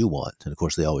 Which one do you want? And of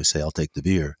course, they always say, I'll take the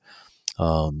beer.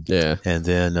 Yeah. And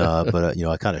then,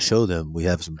 I kind of show them we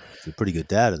have some pretty good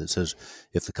data that says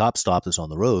if the cop stopped us on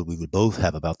the road, we would both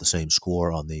have about the same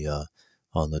score on the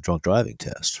drunk driving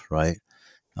test, right?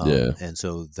 Yeah. And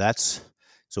so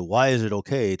so why is it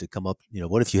okay to come up?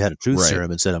 What if you had a truth Right.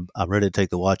 serum and said, I'm ready to take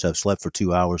the watch. I've slept for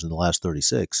 2 hours in the last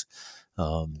 36.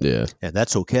 Yeah. And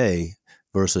that's okay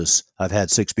versus I've had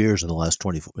 6 beers in the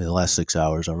last 6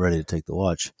 hours. I'm ready to take the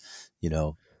watch, you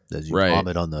know, as you Right.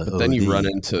 vomit on the But then OD.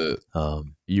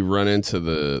 Um, you run into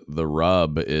the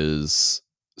rub is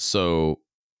so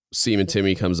Seaman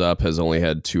Timmy comes up, has only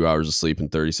had 2 hours of sleep in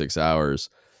 36 hours,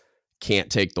 can't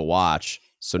take the watch.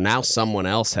 So now someone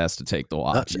else has to take the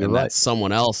watch, you're and that right.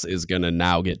 someone else is going to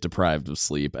now get deprived of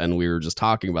sleep. And we were just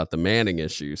talking about the Manning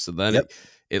issue. So then Yep.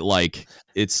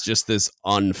 it's just this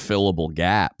unfillable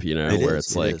gap, where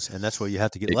it's It like is. And that's where you have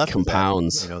to get it left with that,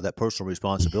 compounds. that personal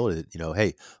responsibility that,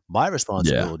 hey, my Yeah.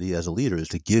 responsibility as a leader is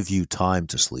to give you time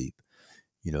to sleep.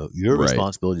 Your Right.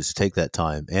 responsibility is to take that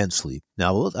time and sleep.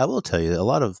 Now, I will tell you, a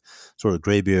lot of sort of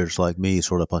graybeards like me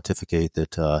sort of pontificate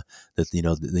that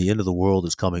the end of the world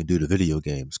is coming due to video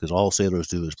games because all sailors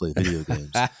do is play video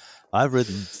games. I've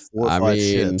ridden 4 or 5 I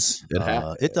mean, ships.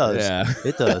 It does, yeah.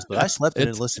 it does. But I slept in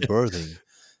It's enlisted berthing,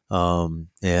 um,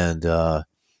 and uh,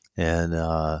 and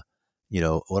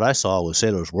what I saw was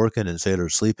sailors working and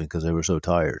sailors sleeping because they were so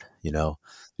tired. yeah.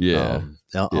 Yeah.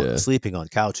 Sleeping on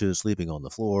couches, sleeping on the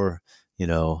floor. You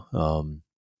know, um,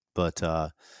 But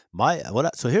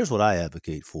so here's what I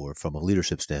advocate for from a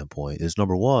leadership standpoint is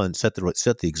number one, set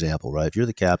the example, right? If you're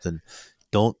the captain,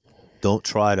 don't don't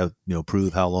try to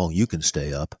prove how long you can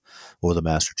stay up, or the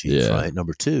master chief, Yeah. right?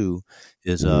 Number two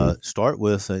is Hmm. start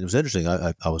with. And it was interesting.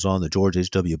 I was on the George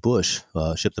H.W. Bush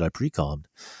ship that I pre-commed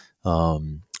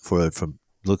from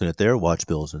looking at their watch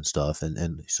bills and stuff.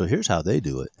 And so here's how they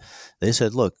do it. They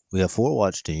said, look, we have 4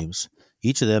 watch teams.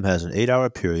 Each of them has an 8-hour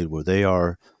period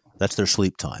where that's their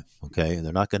sleep time. Okay. And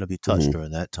they're not going to be touched Hmm.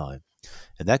 during that time.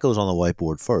 And that goes on the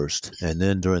whiteboard first. And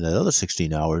then during that other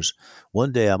 16 hours,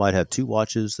 one day I might have 2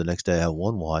 watches. The next day I have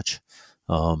 1 watch.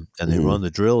 And they Hmm. run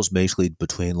the drills basically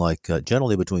between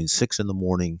generally between 6 in the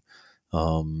morning.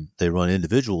 They run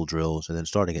individual drills, and then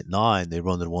starting at 9, they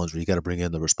run the ones where you got to bring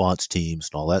in the response teams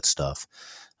and all that stuff.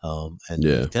 And they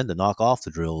Yeah. tend to knock off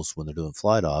the drills when they're doing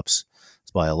flight ops.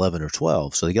 It's by 11 or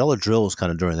 12, so they get all the drills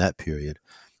kind of during that period.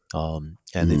 And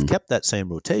they've Hmm. kept that same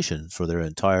rotation for they're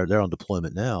on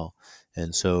deployment now.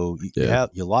 And so Yeah.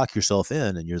 you lock yourself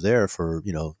in, and you're there for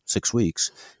 6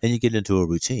 weeks, and you get into a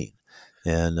routine.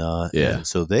 Yeah. And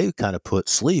so they kind of put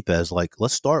sleep as like,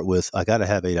 let's start with, I got to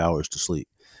have 8 hours to sleep.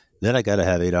 Then I got to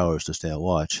have 8 hours to stay on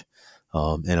watch.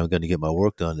 And I'm going to get my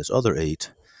work done this other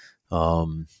 8.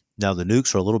 Um, Now the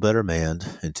nukes are a little better manned,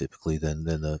 and typically than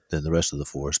the rest of the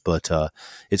force, but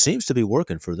it seems to be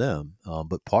working for them.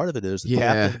 But part of it is the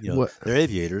Yeah. captain. What? They're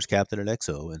aviators, captain and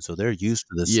XO, and so they're used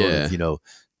to this sort of Yeah.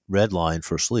 red line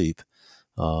for sleep.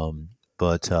 Um,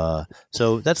 but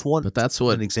so that's But that's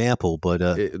what an example. But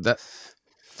that.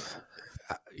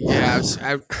 Yeah.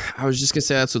 I was just gonna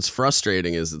say that's what's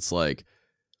frustrating is it's like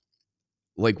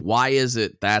why is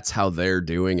it that's how they're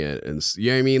doing it, and you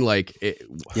know what I mean, like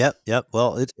yep.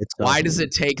 Well, it's why does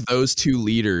it take those two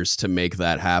leaders to make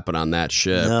that happen on that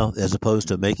ship no, as opposed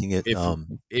to making it.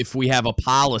 if we have a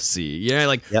policy,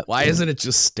 like Yep. why isn't it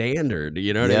just standard,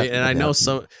 you know what I Yep. mean? And I know Yep.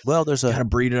 so Well, there's got a to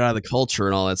breed it out of the culture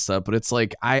and all that stuff, but it's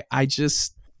like I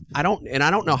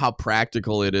don't know how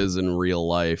practical it is in real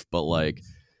life, but like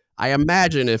I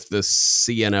imagine if the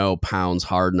CNO pounds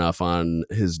hard enough on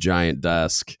his giant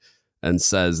desk and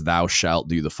says thou shalt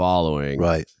do the following,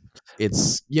 right.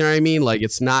 it's you know what I mean, like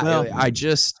it's not. Well, I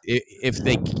just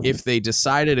if they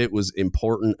decided it was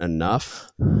important enough,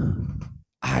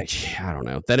 I don't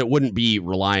know, then it wouldn't be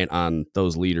reliant on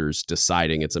those leaders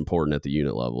deciding it's important at the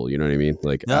unit level, you know what I mean,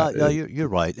 like no, no, you're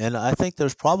right, and I think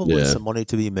there's probably yeah. some money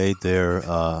to be made there.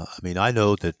 I mean, I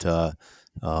know that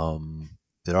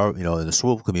our in the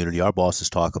swivel community, our bosses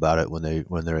talk about it when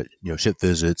they're at ship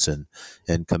visits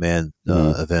and command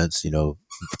Mhm. events.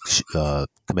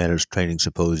 Commanders training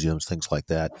symposiums, things like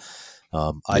that.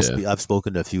 Yeah. I've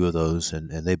spoken to a few of those, and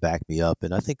they back me up.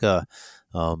 And I think,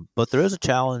 but there is a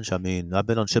challenge. I mean, I've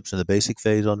been on ships in the basic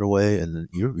phase underway, and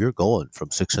you're going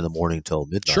from 6 in the morning till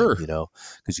midnight. Sure.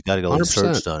 Because you got to get all these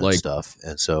certs 100%. done and Like, stuff.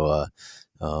 And so,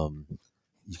 um,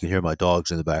 you can hear my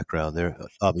dogs in the background. They're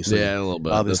yeah, a little bit.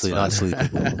 That's obviously not fine. sleeping.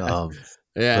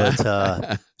 Yeah.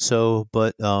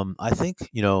 But I think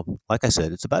like I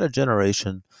said, it's about a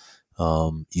generation.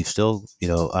 You've still,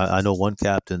 I know one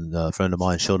captain, a friend of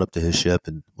mine, showed up to his ship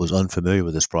and was unfamiliar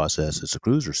with this process. It's a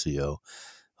cruiser CO,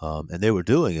 and they were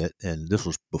doing it, and this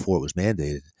was before it was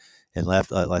mandated. And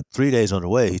left like 3 days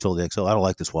underway, he told the XO, "I don't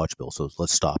like this watch bill, so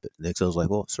let's stop it." And the XO was like,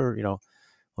 "Well, sir,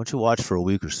 why don't you watch for a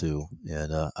week or two,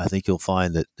 and I think you'll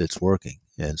find that it's working."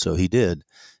 And so he did,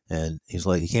 and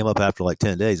he came up after like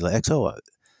 10 days, he's like, "XO,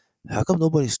 how come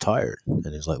nobody's tired?"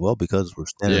 And he's like, "Well, because we're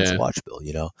standing this Yeah. watch bill."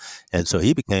 And so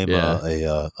he became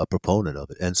Yeah. a proponent of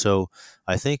it. And so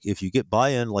I think if you get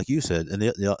buy-in, like you said, and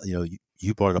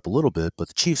you brought it up a little bit, but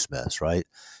the Chiefs mess, right?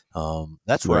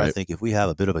 That's where I Right. think if we have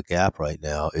a bit of a gap right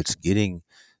now, it's getting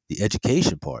the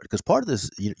education part, because part of this,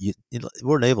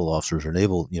 we're naval officers or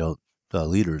naval,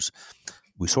 leaders.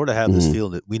 We sort of have this Hmm.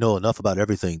 feeling that we know enough about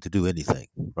everything to do anything,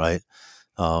 right?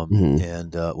 Hmm.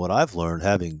 And what I've learned,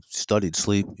 having studied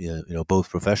sleep, both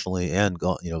professionally and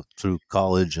through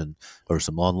college and or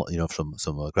some online,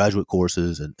 some graduate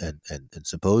courses and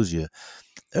symposia,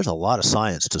 there's a lot of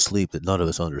science to sleep that none of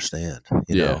us understand.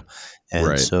 Yeah. And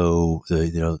Right. so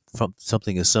from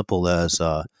something as simple as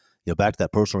back to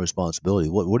that personal responsibility.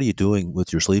 What are you doing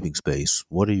with your sleeping space?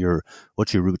 What's your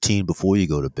routine before you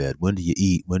go to bed? When do you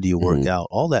eat? When do you work Hmm. out?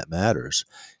 All that matters.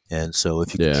 And so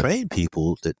if you can Yeah. train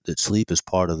people that sleep is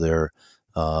part of their,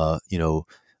 I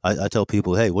tell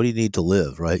people, hey, what do you need to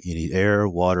live? Right? You need air,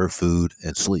 water, food,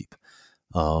 and sleep.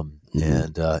 Hmm.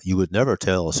 And you would never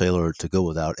tell a sailor to go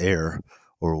without air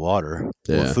or water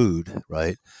or Yeah. food,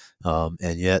 right?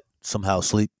 And yet somehow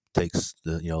sleep takes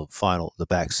the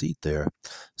back seat there.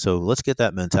 So let's get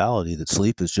that mentality that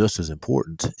sleep is just as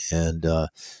important, and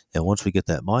once we get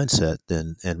that mindset,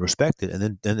 then and respect it,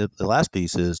 and then the last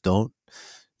piece is don't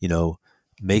you know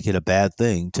make it a bad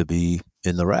thing to be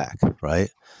in the rack, right?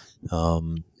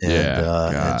 Yeah,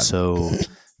 And God. so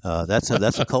that's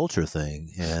a culture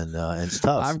thing, and it's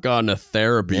tough. I've gone to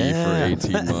therapy for Yeah,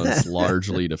 18 months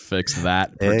largely to fix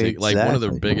that particular, like one of the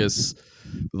exactly. biggest,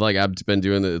 like I've been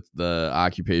doing the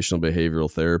occupational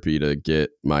behavioral therapy to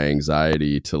get my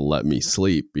anxiety to let me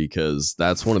sleep, because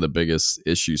that's one of the biggest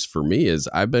issues for me is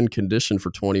I've been conditioned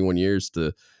for 21 years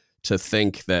to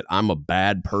think that I'm a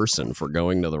bad person for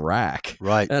going to the rack.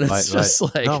 Right, And right, it's right. just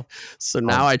like, No, so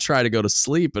now um, I try to go to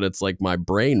sleep and it's like my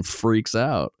brain freaks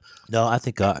out. no, I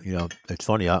think it's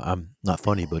funny. I'm not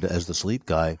funny, but as the sleep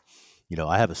guy,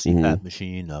 I have a Hmm. CPAP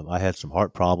machine. I had some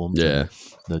heart problems, and Yeah.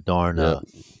 the darn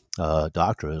Yep.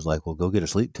 doctor is like, "Well, go get a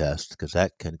sleep test because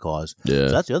that can cause." So Yeah.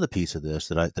 that's the other piece of this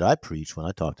that I preach when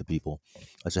I talk to people.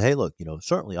 I say, "Hey, look,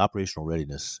 certainly operational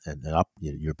readiness and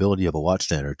your ability of a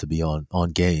watchstander to be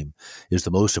on game is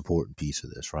the most important piece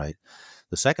of this, right?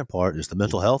 The second part is the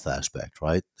mental health aspect,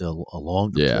 right? A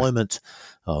long Yeah. deployment,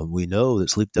 we know that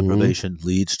sleep Hmm. deprivation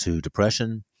leads to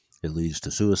depression. It leads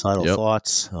to suicidal Yep.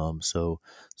 thoughts. So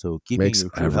keeping Makes your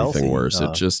crew everything healthy worse.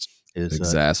 It just is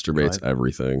exacerbates right.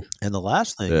 everything. And the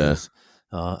last thing Yeah. is,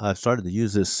 I've started to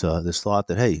use this thought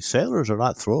that hey, sailors are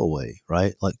not throwaway,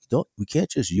 right? Like we can't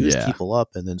just use Yeah. people up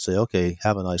and then say, okay,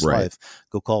 have a nice Right. life,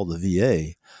 go call the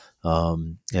VA.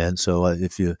 And so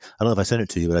if you, I don't know if I sent it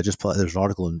to you, but there's an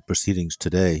article in Proceedings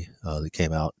today that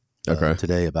came out Okay.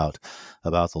 today about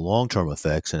the long term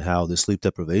effects and how this sleep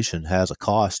deprivation has a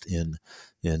cost in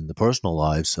the personal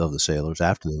lives of the sailors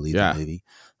after they leave the Yeah. Navy,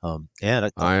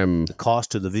 and I'm the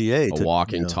cost to the VA a to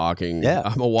walking, talking. yeah.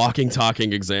 I'm a walking, talking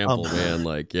Um, example, man.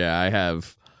 Like, yeah, I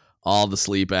have all the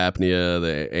sleep apnea,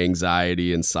 the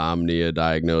anxiety, insomnia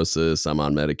diagnosis. I'm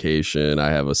on medication. I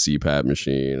have a CPAP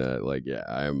machine.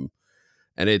 Yeah,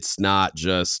 and it's not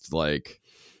just like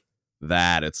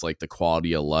that. It's like the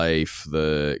quality of life.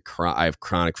 I have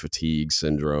chronic fatigue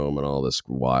syndrome and all this.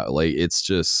 Like,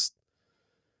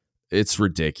 it's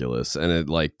ridiculous, and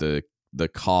the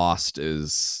cost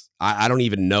is. I don't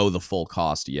even know the full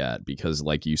cost yet because,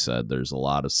 like you said, there's a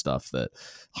lot of stuff that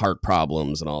heart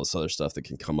problems and all this other stuff that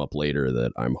can come up later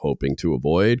that I'm hoping to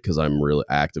avoid because I'm really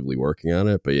actively working on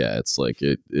it. But yeah, it's like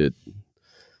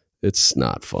it's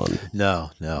not fun. no,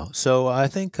 no. So I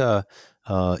think that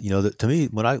to me,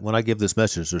 when I give this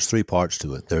message, there's three parts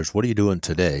to it. There's what are you doing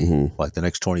today, Hmm. like the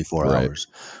next 24 Right. hours.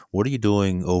 What are you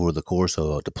doing over the course of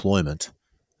a deployment,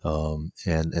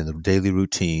 and the daily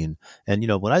routine. And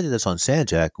when I did this on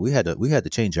Sanjak, we had to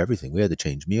change everything. We had to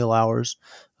change meal hours.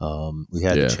 We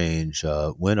had to Yeah. change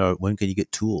when can you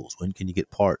get tools, when can you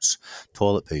get parts,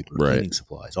 toilet paper, Right. cleaning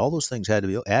supplies. All those things had to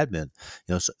be admin.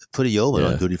 So put a yeoman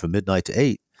on Yeah. duty from midnight to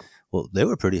 8. Well, they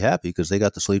were pretty happy because they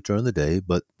got to sleep during the day,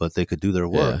 but they could do their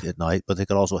Yeah. work at night. But they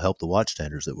could also help the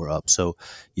watchstanders that were up. So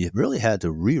you really had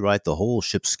to rewrite the whole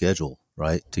ship's schedule,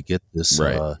 right, Right.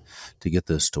 to get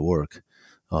this to work.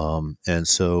 And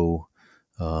so,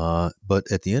 but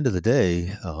at the end of the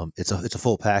day, it's a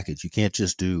full package. You can't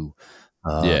just do,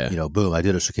 Yeah. boom, I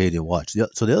did a circadian watch.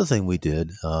 So the other thing we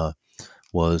did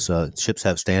was ships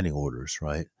have standing orders,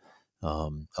 right?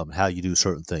 How you do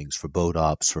certain things for boat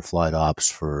ops, for flight ops,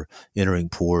 for entering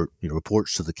port,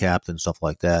 reports to the captain, stuff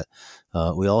like that.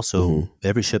 We Hmm. also,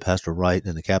 every ship has to write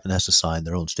and the captain has to sign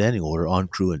their own standing order on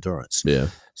crew endurance. Yeah.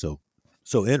 So,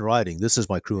 so in writing, this is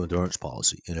my crew endurance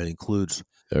policy, and it includes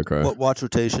Okay. what watch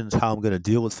rotations, how I'm going to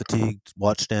deal with fatigue,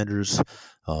 watch standards,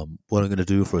 what I'm going to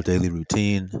do for a daily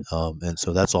routine, and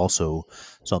so that's also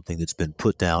something that's been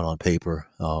put down on paper.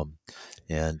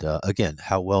 And again,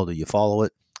 how well do you follow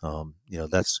it?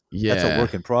 That's a Yeah.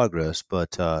 work in progress,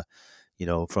 but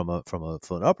from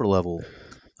an upper level,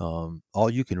 all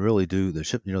you can really do the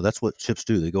ship. That's what ships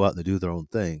do. They go out and they do their own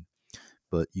thing,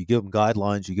 but you give them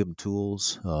guidelines, you give them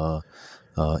tools.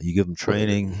 You give them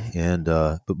training, and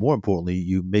but more importantly,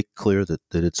 you make clear that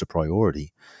it's a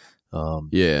priority,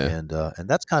 Yeah. and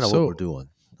that's kind of what we're So doing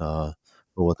for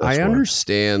what I that's worth.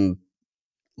 understand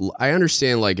I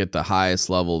understand like at the highest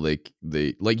level they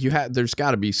like you have there's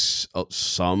got to be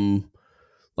some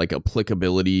like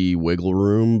applicability wiggle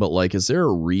room, but like is there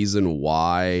a reason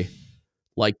why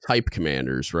like type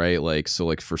commanders, right? Like so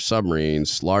like for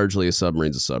submarines, largely a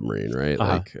submarine's a submarine, right?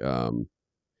 Uh-huh. Like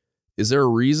is there a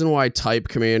reason why type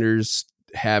commanders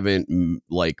haven't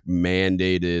like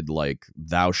mandated like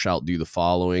thou shalt do the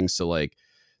following? So like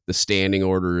the standing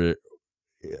order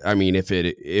I mean, if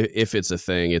it's a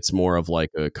thing, it's more of like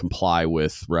a comply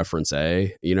with reference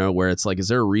A, where it's like, is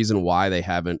there a reason why they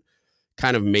haven't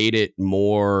kind of made it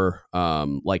more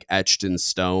like etched in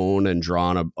stone and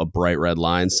drawn a bright red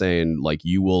line saying like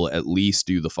you will at least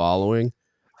do the following?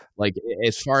 Like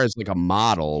as far as like a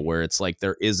model where it's like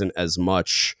there isn't as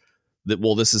much that,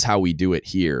 well, this is how we do it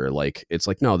here. Like it's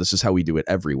like, no, this is how we do it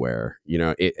everywhere,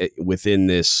 within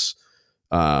this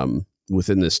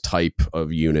type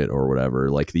of unit or whatever.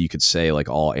 Like you could say like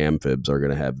all amphibs are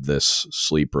going to have this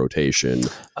sleep rotation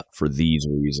for these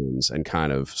reasons, and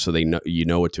kind of so they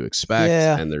know, what to expect,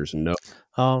 Yeah. and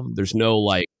Um, there's no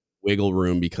like wiggle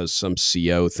room because some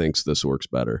CO thinks this works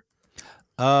better.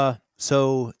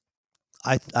 so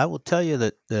I will tell you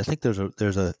that I think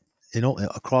there's a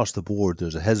across the board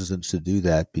there's a hesitance to do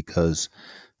that because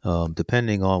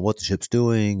depending on what the ship's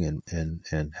doing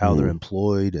and how they're Mhm.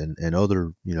 employed and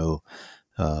other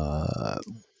at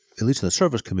least in the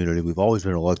service community we've always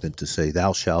been reluctant to say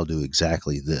thou shall do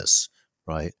exactly this,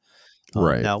 right?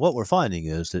 Right. Now, what we're finding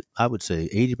is that I would say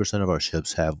 80% of our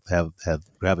ships have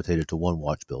gravitated to one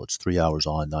watch bill. It's 3 hours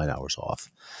on, 9 hours off.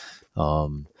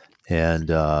 Um, and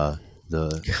the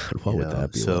God, what would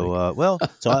that be like?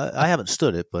 so I haven't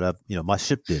stood it, but my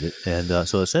ship did it, and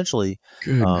so essentially,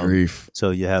 Good grief. so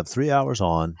you have 3 hours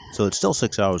on, so it's still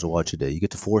 6 hours of watch a day. You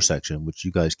get to four section, which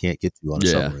you guys can't get to on a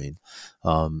Yeah. submarine,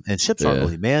 and ships aren't Yeah.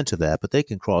 really manned to that, but they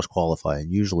can cross qualify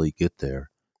and usually get there.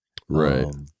 Right.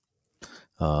 Um,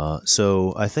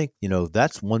 so I think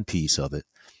that's one piece of it.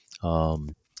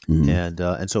 Um, Mhm.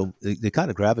 and so they kind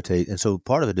of gravitate, and so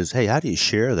part of it is, hey, how do you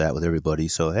share that with everybody?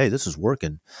 So hey, this is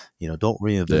working, don't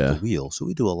reinvent the Yeah. wheel. So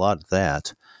we do a lot of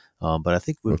that, but I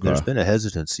think there's Okay. been a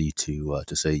hesitancy to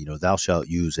say, thou shalt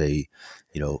use a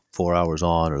 4 hours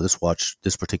on or this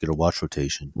particular watch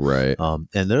rotation. Right.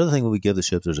 And the other thing we give the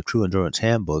ships, there's a crew endurance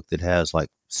handbook that has like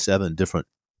 7 different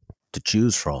to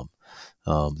choose from.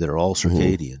 That are all Mhm.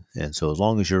 circadian, and so as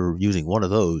long as you're using one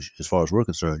of those, as far as we're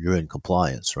concerned, you're in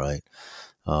compliance, right?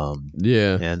 Um,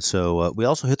 Yeah. and so we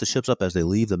also hit the ships up as they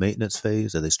leave the maintenance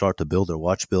phase, as they start to build their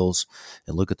watch bills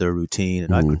and look at their routine.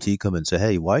 And I Mhm. critique them and say,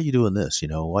 "Hey, why are you doing this?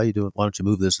 Why are you doing? Why don't you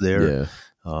move this there?"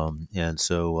 Yeah. And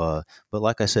so, but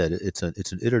like I said, it's an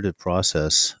iterative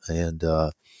process,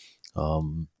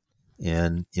 um,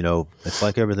 and it's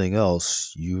like everything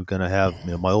else. You're gonna have,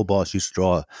 my old boss used to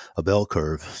draw a bell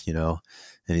curve,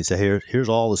 and he'd say, here's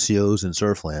all the COs in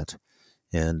Surfland,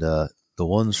 and the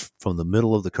ones from the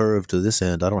middle of the curve to this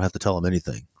end, I don't have to tell them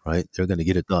anything, right? They're going to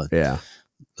get it done. Yeah.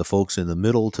 The folks in the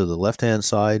middle to the left hand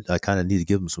side, I kind of need to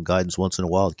give them some guidance once in a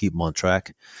while to keep them on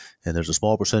track. And there's a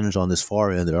small percentage on this far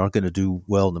end that aren't going to do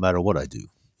well no matter what I do,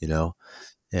 you know.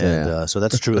 And Yeah. so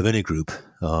that's true of any group.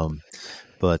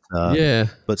 But Yeah.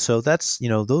 but so that's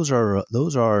those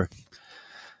are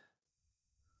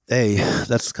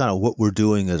that's kind of what we're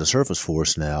doing as a surface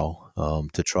force now,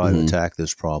 to try to Mhm. attack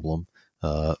this problem.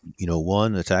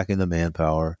 One, attacking the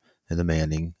manpower and the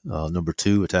manning. Number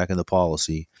two, attacking the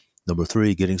policy. Number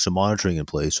three, getting some monitoring in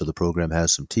place so the program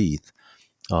has some teeth.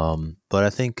 But I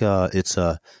think it's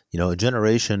a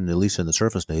generation, at least in the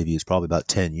surface Navy, is probably about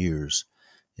 10 years,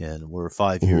 and we're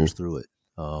 5 years Mhm. through it.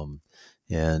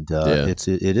 And Yeah. it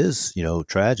is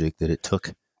tragic that it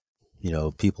took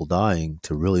people dying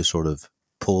to really sort of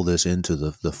pull this into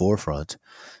the forefront.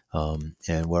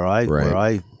 And where Right.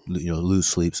 I lose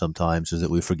sleep sometimes is that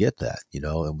we forget that,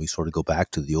 and we sort of go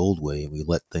back to the old way and we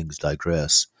let things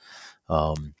digress.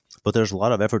 But there's a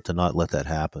lot of effort to not let that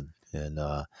happen. And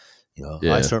I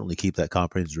Yeah. certainly keep that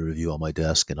comprehensive review on my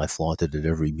desk, and I flaunt it at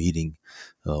every meeting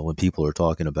when people are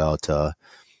talking about uh,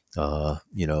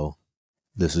 you know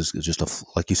this is just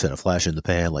like you said, a flash in the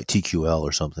pan, like TQL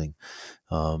or something.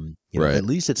 Right. At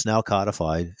least it's now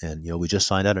codified, and we just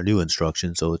signed out a new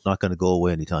instruction, so it's not going to go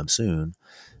away anytime soon.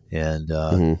 And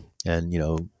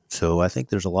Mhm. so I think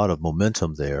there's a lot of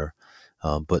momentum there,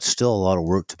 but still a lot of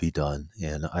work to be done.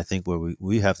 And I think where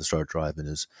we have to start driving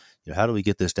is, how do we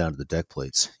get this down to the deck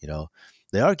plates?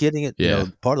 They are getting it. Yeah.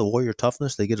 Part of the warrior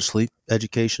toughness, they get a sleep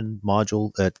education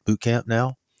module at boot camp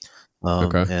now.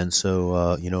 Okay. And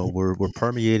so we're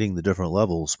permeating the different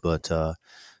levels, but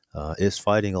it's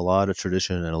fighting a lot of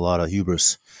tradition and a lot of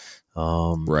hubris.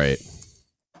 Um, Right.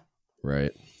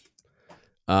 Right.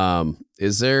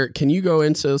 Can you go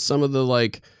into some of the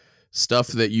like stuff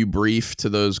that you brief to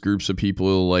those groups of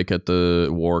people like at the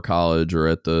war college or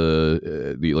at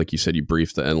like you said, you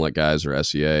briefed the NLET guys or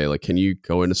SEA, like, can you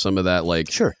go into some of that,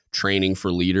 like sure. training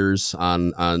for leaders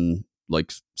on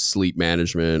like sleep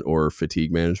management or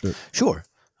fatigue management? Sure.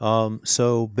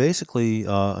 So basically,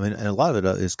 I mean, and a lot of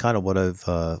it is kind of what I've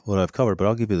covered, but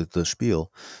I'll give you the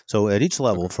spiel. So at each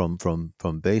level, Okay.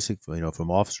 from basic,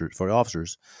 from officers for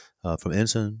officers, from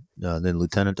ensign, then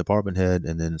lieutenant, department head,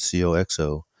 and then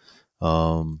COXO.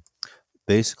 Um,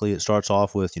 Basically, it starts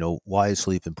off with why is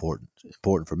sleep important?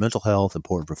 Important for mental health,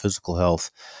 important for physical health,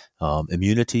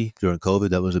 immunity during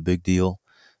COVID, that was a big deal,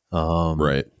 um,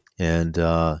 Right. and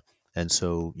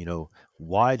so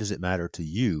why does it matter to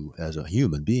you as a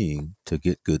human being to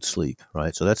get good sleep,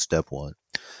 right? So that's step one.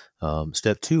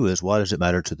 Step two is why does it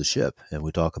matter to the ship? And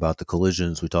we talk about the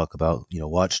collisions. We talk about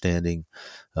watch standing.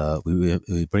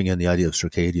 We bring in the idea of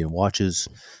circadian watches,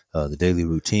 the daily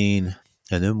routine,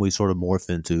 and then we sort of morph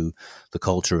into the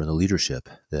culture and the leadership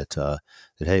that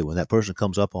hey, when that person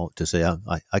comes up to say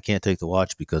I can't take the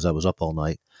watch because I was up all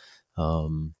night,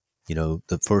 um,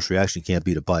 the first reaction can't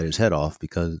be to bite his head off,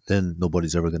 because then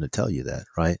nobody's ever going to tell you that,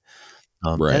 right?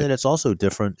 And Right. then it's also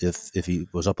different if he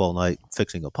was up all night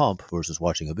fixing a pump versus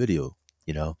watching a video,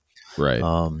 you know. Right.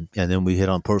 And then we hit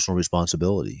on personal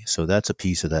responsibility, so that's a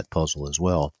piece of that puzzle as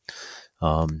well.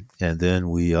 And then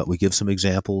we give some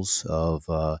examples of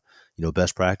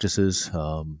best practices,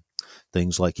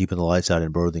 things like keeping the lights out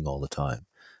in berthing all the time,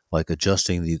 like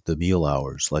adjusting the meal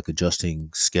hours, like adjusting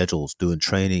schedules, doing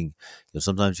training.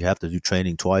 Sometimes you have to do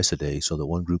training twice a day so that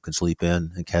one group can sleep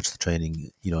in and catch the training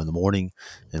in the morning,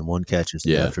 and one catches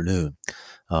the Yeah. afternoon.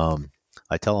 Um,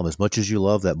 I tell them, as much as you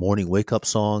love that morning wake up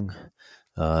song,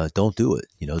 don't do it.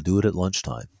 Do it at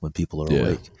lunchtime when people are Yeah.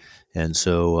 awake. And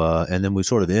so, and then we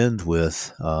sort of end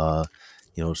with,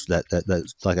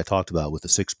 that like I talked about with the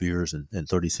 6 beers and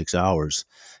 36 hours.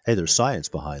 Hey, there's science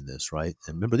behind this, right?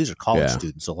 And remember, these are college Yeah.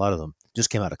 students. A lot of them just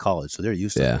came out of college, so they're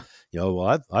used to, Yeah.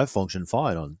 well, I've functioned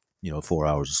fine on 4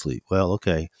 hours of sleep. Well,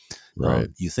 okay, Right.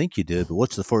 you think you did, but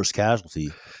what's the first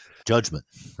casualty? Judgment,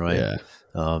 right?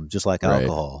 Yeah. Just like Right.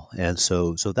 alcohol. And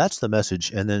so that's the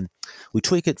message. And then we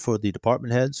tweak it for the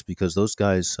department heads, because those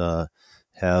guys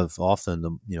have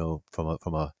often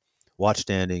from a watch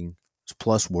standing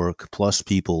plus work plus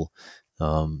people,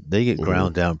 they get Hmm.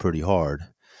 ground down pretty hard.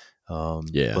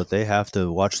 Yeah. But they have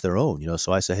to watch their own.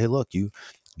 So I say, hey, look,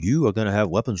 you are going to have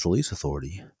weapons release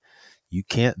authority. You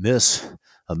can't miss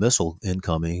a missile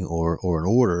incoming, or an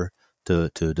order to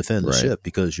defend the Right. ship,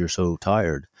 because you're so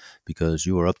tired, because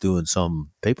you were up doing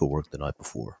some paperwork the night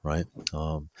before, right?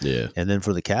 Yeah. And then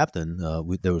for the captain,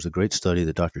 there was a great study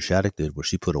that Dr. Shattuck did, where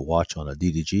she put a watch on a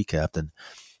DDG captain,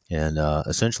 and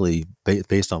essentially,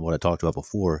 based on what I talked about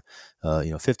before,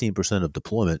 15% of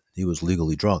deployment he was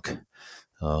legally drunk,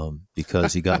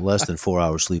 because he got less than 4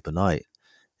 hours sleep a night.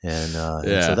 And so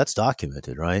Yeah. that's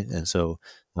documented, right? And so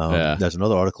Yeah. there's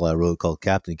another article I wrote called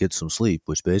 "Captain Get Some Sleep,"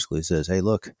 which basically says, "Hey,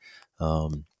 look,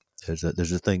 um, there's a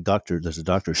thing, there's a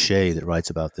Dr. Shea that writes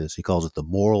about this. He calls it the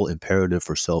moral imperative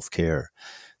for self care.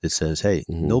 It says, hey,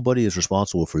 Hmm. nobody is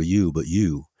responsible for you but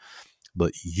you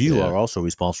Yeah. are also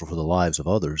responsible for the lives of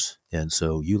others, and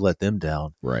so you let them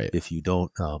down Right. if you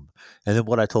don't." And then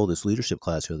what I told this leadership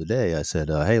class the other day, I said,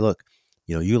 "Hey, look,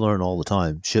 you learn all the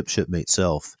time. Shipmate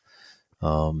self."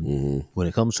 Hmm. When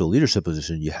it comes to a leadership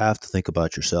position, you have to think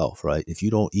about yourself, right? If you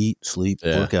don't eat, sleep,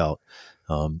 Yeah. work out,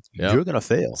 Yep. you're going to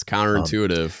fail. It's Um,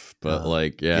 counterintuitive, but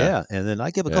like, yeah. yeah, and then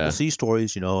I give a couple Yeah. sea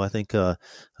stories. I think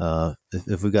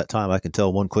if we got time, I can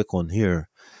tell one quick one here.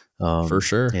 For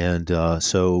sure. And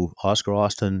so Oscar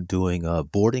Austin doing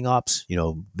boarding ops,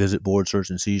 visit, board, search,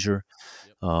 and seizure.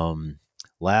 Yep. Um,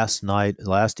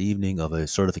 last evening of a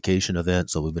certification event.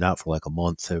 So we've been out for like a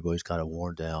month. Everybody's kind of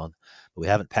worn down, but we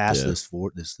haven't passed Yeah.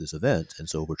 this event, and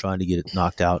so we're trying to get it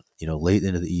knocked out. Late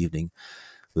into the evening.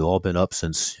 We've all been up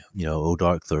since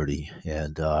dark 30,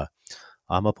 and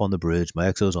I'm up on the bridge. My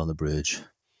XO's on the bridge.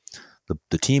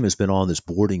 The team has been on this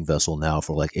boarding vessel now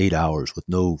for like 8 hours with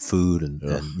no food, and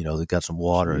Ugh. they've got some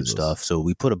water and Jesus. stuff. So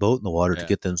we put a boat in the water to Yeah.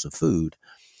 get them some food.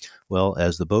 Well,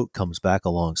 as the boat comes back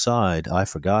alongside, I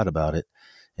forgot about it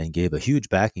and gave a huge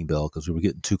backing bell, because we were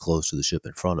getting too close to the ship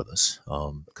in front of us.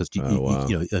 Because Oh wow.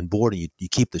 in boarding, you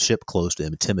keep the ship close to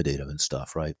intimidate them and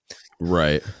stuff, right?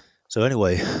 Right. So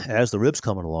anyway, as the rib's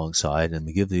coming alongside, and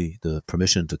we give the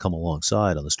permission to come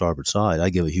alongside on the starboard side, I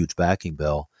give a huge backing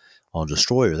bell on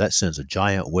destroyer. That sends a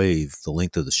giant wave the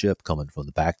length of the ship coming from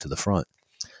the back to the front,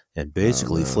 and Oh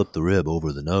basically no. flipped the rib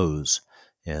over the nose.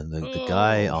 And the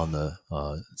guy Oh. on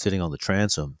the sitting on the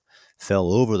transom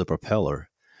fell over the propeller,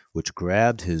 which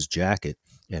grabbed his jacket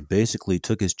and basically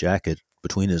took his jacket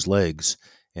between his legs,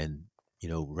 and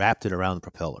wrapped it around the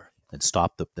propeller and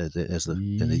stopped and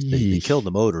they killed Yeesh.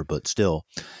 the motor, but still.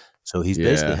 So he's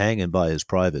basically Yeah. hanging by his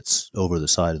privates over the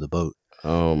side of the boat.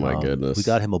 Oh my We got goodness.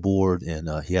 him aboard, and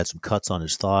he had some cuts on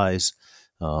his thighs.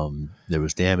 There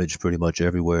was damage pretty much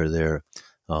everywhere there.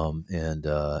 And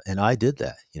I did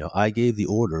that. I gave the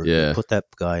order to Yeah. put that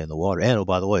guy in the water. And, oh,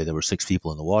 by the way, there were 6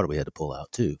 people in the water we had to pull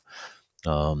out too,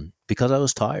 because I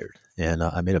was tired and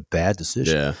I made a bad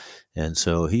decision. Yeah. And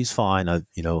so he's fine. I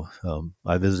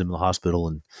visited him in the hospital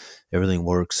and everything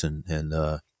works.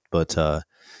 But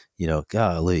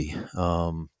golly,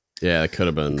 Yeah. It could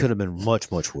have it been, could have been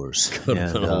much, much worse. could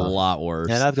have been a lot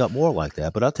worse. And I've got more like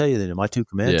that. But I'll tell you that in my 2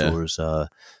 command Yeah. tours,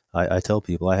 I tell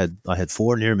people I had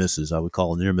 4 near misses. I would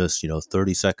call a near miss,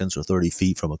 30 seconds or 30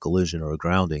 feet from a collision or a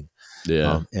grounding.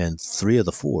 Yeah. And 3 of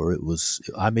the 4,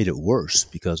 I made it worse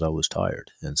because I was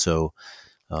tired. And so,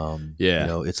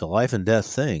 Yeah. it's a life and death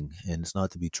thing, and it's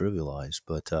not to be trivialized.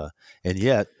 But and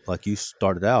yet, like you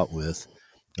started out with,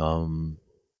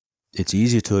 it's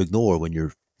easy to ignore when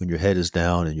your head is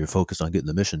down and you're focused on getting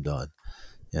the mission done.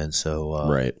 And so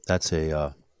Right. that's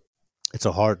it's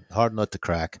a hard nut to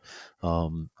crack.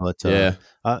 But Yeah.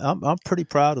 I'm pretty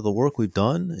proud of the work we've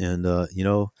done. And at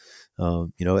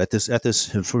this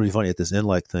it's really funny at this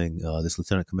NLEC thing. This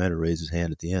lieutenant commander raised his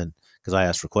hand at the end because I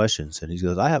asked for questions, and he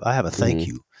goes, I have a thank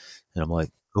you," and I'm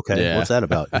like, "Okay, Yeah. what's that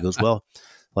about?" He goes, "Well,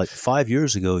 like 5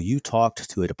 years ago, you talked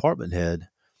to a department head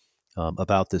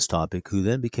about this topic, who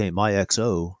then became my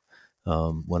XO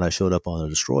when I showed up on a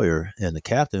destroyer, and the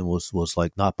captain was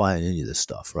like not buying any of this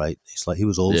stuff, right? He's like, he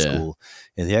was old Yeah. school,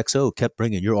 and the XO kept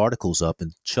bringing your articles up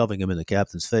and shoving them in the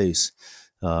captain's face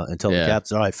until the Yeah.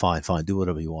 captain, all right, fine, do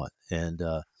whatever you want. And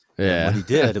when Yeah. he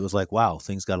did, it was like, wow,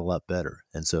 things got a lot better.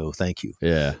 And so, thank you.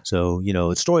 Yeah. So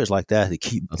it's stories like that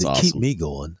keep That's that keep awesome. me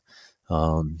going.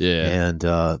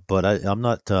 Yeah. But I'm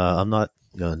not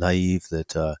naive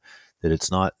that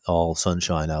it's not all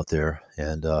sunshine out there,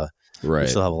 and we Right.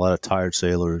 still have a lot of tired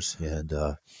sailors, and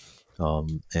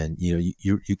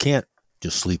you can't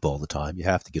just sleep all the time. You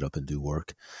have to get up and do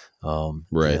work,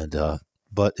 Right.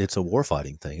 but it's a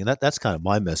warfighting thing, and that's kind of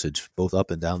my message, both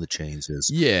up and down the chains.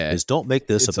 Yeah. Is don't make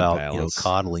this It's a about balance.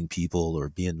 coddling people or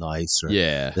being nice.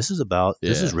 Yeah. This is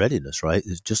readiness, right?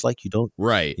 It's just like you don't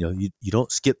Right. you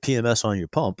don't skip PMS on your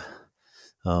pump,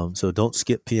 so don't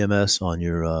skip PMS on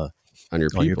your On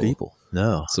your people.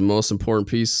 No. It's the most important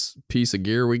piece of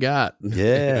gear we got.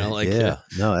 Yeah. No,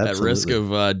 absolutely. At risk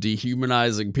of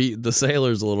dehumanizing the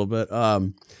sailors a little bit.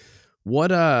 What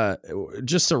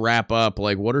just to wrap up,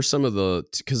 like, what are some of the,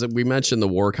 because we mentioned the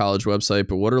War College website,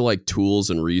 but what are like tools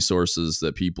and resources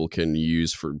that people can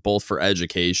use for both for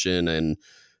education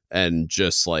and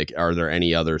just like, are there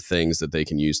any other things that they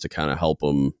can use to kind of help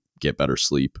them get better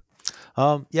sleep?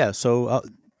 So a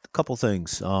couple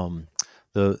things.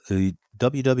 The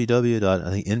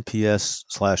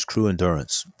www.nps/crew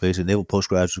endurance, basically Naval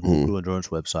Postgraduate School Crew Endurance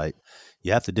website.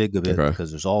 You have to dig a bit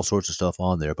because there's all sorts of stuff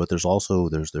on there, but there's also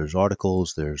there's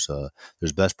articles, there's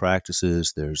best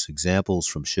practices, there's examples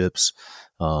from ships.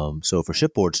 So for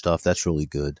shipboard stuff, that's really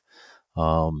good.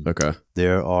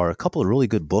 There are a couple of really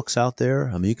good books out there.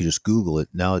 I mean, you can just Google it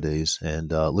nowadays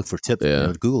and look for tips.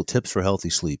 Google tips for healthy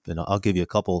sleep, and I'll give you a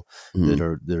couple that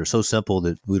are so simple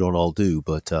that we don't all do.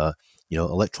 But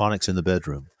electronics in the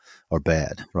bedroom are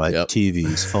bad, right? Yep.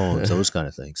 TVs, phones, those kind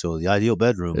of things. So the ideal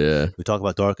bedroom. We talk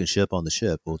about darken ship on the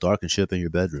ship. Well, darken ship in your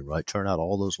bedroom, right? Turn out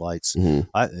all those lights.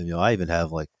 I even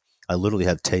have I literally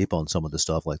have tape on some of the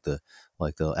stuff, like the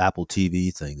Apple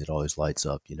TV thing that always lights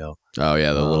up, Oh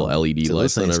yeah, the little LED so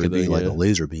lights those things and everything. could be like a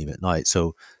laser beam at night.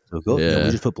 So go.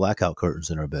 We just put blackout curtains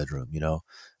in our bedroom.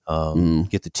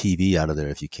 Get the TV out of there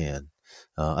if you can.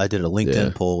 I did a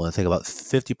LinkedIn poll, and I think about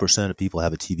 50% of people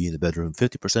have a TV in the bedroom.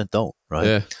 50% don't,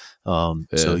 right?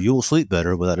 So you will sleep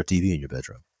better without a TV in your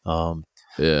bedroom.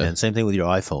 And same thing with your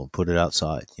iPhone. Put it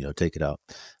outside. Take it out.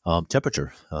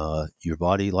 Temperature. Your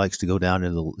body likes to go down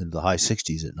into the high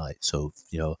 60s at night. So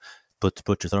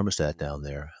put your thermostat down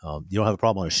there. You don't have a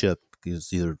problem on a ship because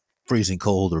it's either freezing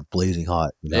cold or blazing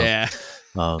hot. But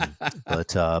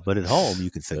at home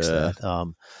you can fix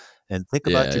that. And think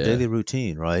about your daily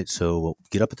routine, right? So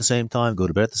get up at the same time, go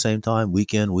to bed at the same time,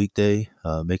 weekend, weekday,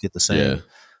 make it the same.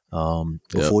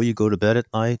 Before you go to bed at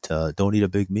night, don't eat a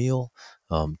big meal.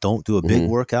 Don't do a big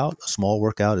workout. A small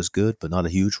workout is good, but not a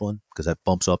huge one because that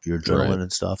bumps up your adrenaline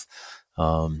and stuff.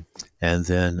 And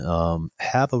then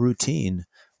have a routine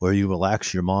where you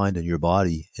relax your mind and your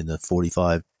body in the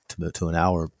 45 to an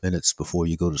hour minutes before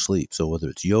you go to sleep. So whether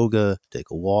it's yoga,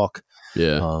 take a walk,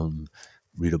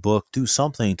 read a book, do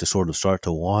something to sort of start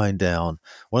to wind down.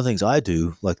 One of the things I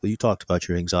do, like you talked about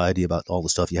your anxiety about all the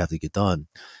stuff you have to get done.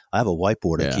 I have a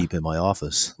whiteboard I Yeah. keep in my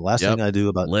office. The last Yep. thing I do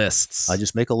about I Lists.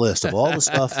 just make a list of all the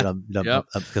stuff that Yep.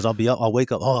 because I'll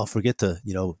wake up, I'll forget to,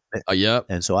 Yep.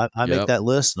 and so I make Yep. that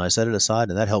list and I set it aside,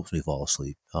 and that helps me fall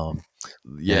asleep.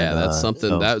 Yeah, that's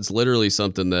something that's literally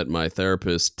something that my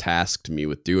therapist tasked me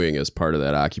with doing as part of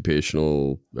that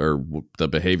occupational or the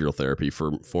behavioral therapy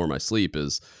for my sleep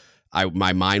is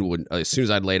my mind would, as soon as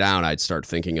I'd lay down, I'd start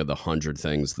thinking of the 100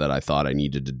 things that I thought I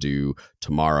needed to do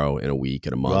tomorrow, in a week,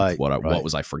 in a month. What right.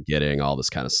 was I forgetting? All this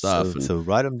kind of stuff. So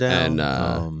write them And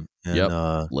down.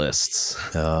 yep, lists.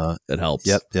 Uh, It helps.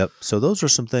 yep. So those are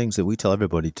some things that we tell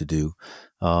everybody to do.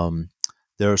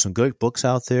 There are some good books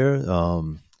out there.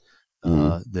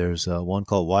 There's one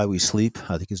called Why We Sleep.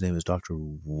 I think his name is Dr.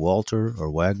 Walter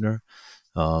or Wagner.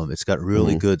 It's got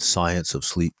really good science of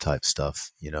sleep type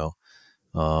stuff,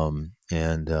 um,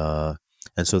 and uh,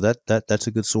 and so that's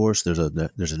a good source. There's a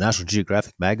National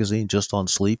Geographic magazine just on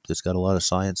sleep that's got a lot of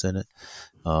science in it.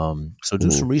 So do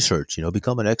some research.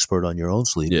 Become an expert on your own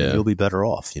sleep, and Yeah. you'll be better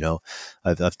off.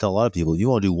 I've told a lot of people, you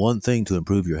want to do one thing to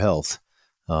improve your health.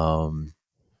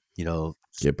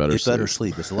 Get better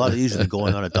sleep. It's a lot easier than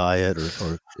going on a diet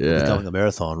or becoming a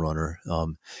marathon runner.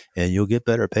 And you'll get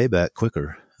better payback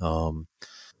quicker.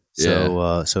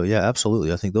 So yeah,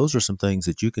 absolutely. I think those are some things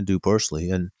that you can do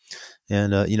personally. And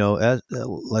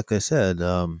like I said,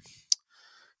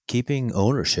 keeping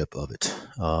ownership of it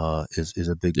is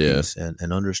a big piece,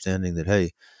 and understanding that,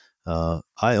 hey,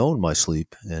 I own my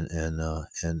sleep, and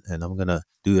I'm going to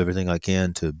do everything I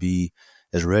can to be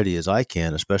as ready as I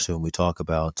can, especially when we talk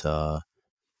about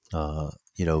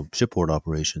shipboard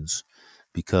operations,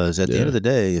 because at the end of the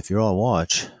day, if you're on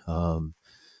watch,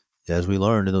 as we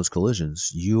learned in those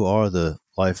collisions, you are the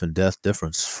life and death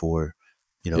difference for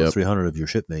 300 of your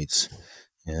shipmates.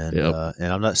 And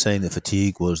I'm not saying that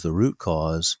fatigue was the root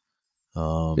cause,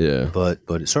 but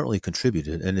it certainly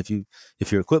contributed. And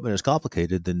if your equipment is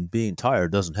complicated, then being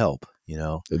tired doesn't help.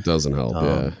 It doesn't help.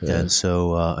 And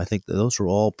so I think that those are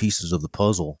all pieces of the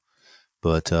puzzle.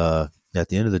 But at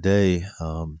the end of the day,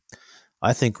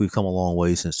 I think we've come a long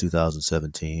way since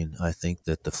 2017. I think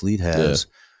that the fleet has.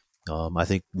 I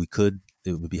think it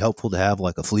would be helpful to have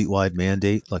like a fleet-wide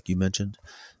mandate, like you mentioned,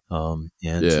 and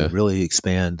to really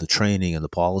expand the training and the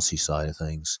policy side of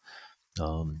things,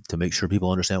 to make sure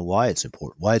people understand why it's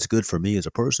important, why it's good for me as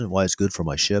a person, why it's good for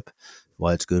my ship,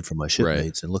 why it's good for my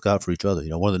shipmates, and look out for each other.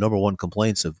 One of the number one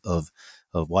complaints of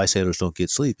why sailors don't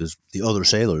get sleep is the other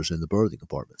sailors in the berthing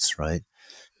compartments, right?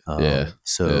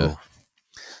 So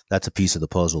that's a piece of the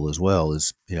puzzle as well,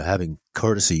 is having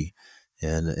courtesy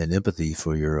and empathy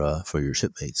for your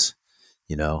shipmates.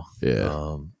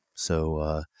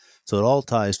 So it all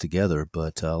ties together.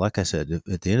 But like I said,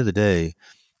 at the end of the day,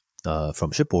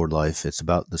 from shipboard life, it's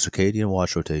about the circadian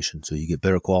watch rotation, so you get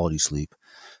better quality sleep.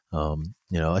 I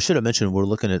should have mentioned we're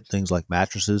looking at things like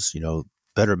mattresses.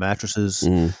 Better mattresses,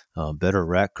 better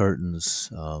rack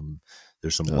curtains.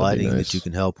 There's some lighting that you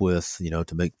can help with,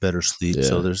 to make better sleep.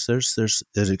 So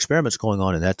there's experiments going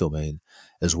on in that domain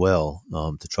as well,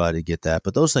 to try to get that.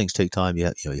 But those things take time.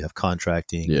 You have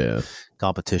contracting,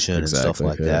 competition, and stuff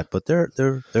like that. But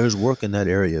there's work in that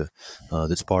area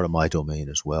that's part of my domain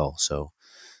as well. So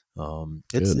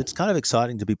it's kind of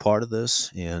exciting to be part of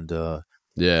this, and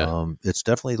it's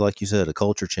definitely, like you said, a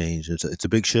culture change. It's a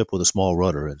big ship with a small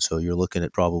rudder, and so you're looking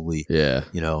at probably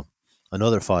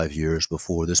another 5 years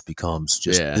before this becomes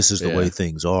just this is the way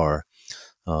things are.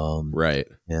 Right.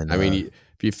 And I mean,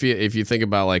 if you think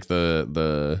about like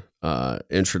the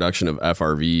introduction of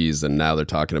FRVs, and now they're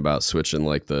talking about switching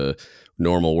like the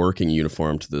normal working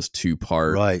uniform to this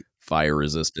 2-part fire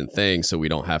resistant thing, so we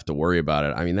don't have to worry about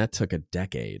it. I mean, that took a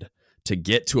decade to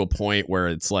get to a point where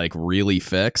it's like really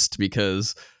fixed,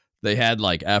 because they had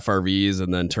like FRVs,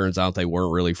 and then turns out they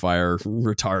weren't really fire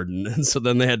retardant, and so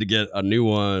then they had to get a new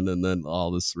one, and then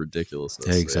all this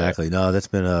ridiculousness. Exactly. No, that's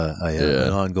been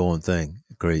an ongoing thing.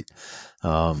 Great.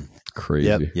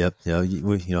 Crazy. Yep.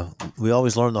 We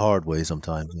always learn the hard way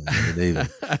sometimes in the Navy.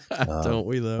 Don't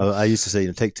we though? I used to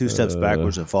say, take 2 steps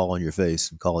backwards and fall on your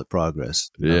face and call it progress.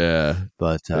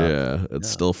 But it's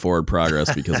still forward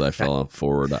progress because I fell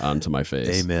forward onto my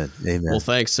face. Amen. Well,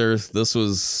 thanks, sir. This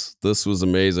was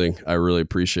amazing. I really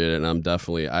appreciate it. And I'm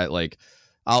definitely,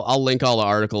 I'll link all the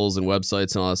articles and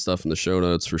websites and all that stuff in the show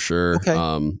notes for sure.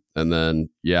 Okay. And then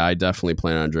I definitely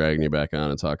plan on dragging you back on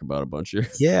and talk about a bunch of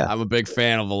your. Yeah. I'm a big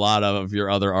fan of a lot of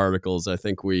your other articles. I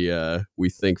think we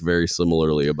think very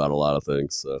similarly about a lot of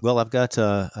things. So. Well, I've got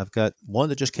one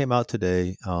that just came out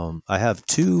today. I have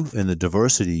two in the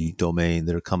diversity domain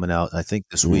that are coming out, I think,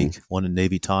 this week. One in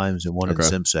Navy Times and one in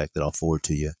SimSec that I'll forward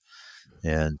to you.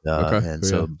 And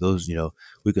so those,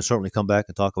 we can certainly come back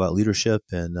and talk about leadership.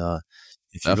 And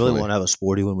if you really want to have a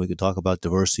sporty one, we could talk about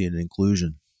diversity and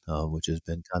inclusion, which has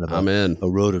been kind of a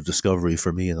road of discovery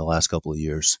for me in the last couple of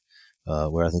years,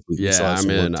 where I think we saw some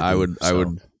work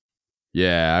to do.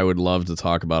 I would love to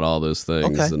talk about all those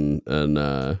things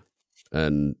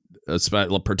and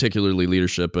particularly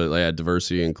leadership, but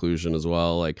diversity and inclusion as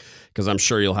well. Like, because I'm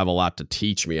sure you'll have a lot to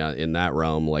teach me in that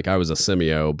realm. Like, I was a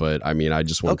semio, but I mean, I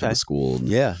just went to the school and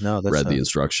read the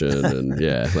instruction and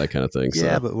that kind of thing.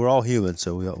 Yeah, but we're all human,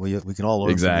 so we can all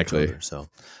learn from each other. So,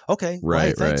 okay,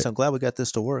 right, thanks. I'm glad we got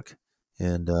this to work,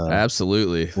 and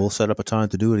absolutely, we'll set up a time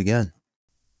to do it again.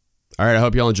 All right, I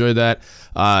hope y'all enjoyed that.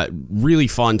 Really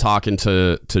fun talking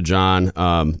to John.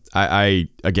 I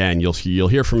again, you'll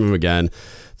hear from him again.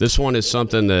 This one is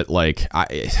something that, like,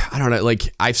 I don't know,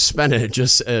 like, I've spent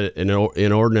just an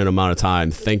inordinate amount of time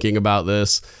thinking about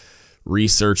this,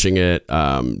 researching it,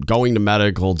 going to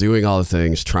medical, doing all the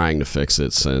things, trying to fix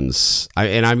it since.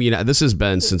 This has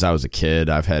been since I was a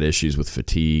kid. I've had issues with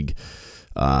fatigue,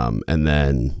 and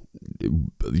then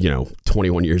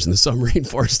 21 years in the submarine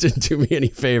force didn't do me any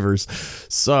favors.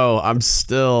 So I'm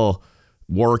still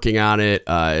working on it.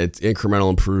 It's incremental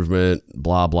improvement,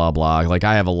 blah, blah, blah. Like,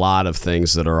 I have a lot of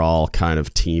things that are all kind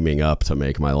of teaming up to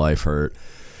make my life hurt.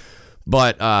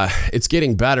 But it's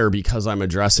getting better because I'm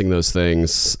addressing those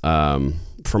things from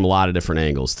a lot of different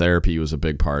angles. Therapy was a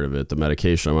big part of it. The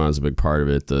medication I'm on is a big part of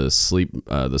it. The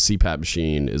CPAP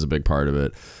machine is a big part of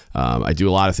it. I do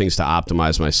a lot of things to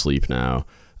optimize my sleep now.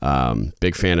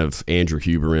 Big fan of Andrew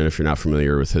Huberman. If you're not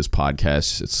familiar with his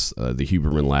podcast, it's the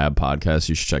Huberman Lab podcast.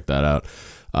 You should check that out.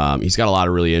 He's got a lot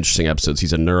of really interesting episodes.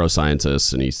 He's a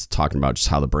neuroscientist, and he's talking about just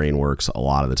how the brain works a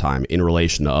lot of the time in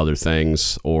relation to other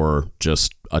things or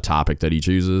just a topic that he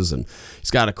chooses. And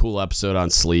he's got a cool episode on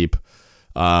sleep.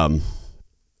 And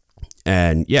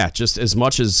just as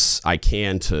much as I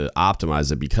can to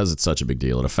optimize it because it's such a big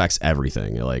deal. It affects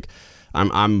everything. Like,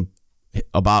 I'm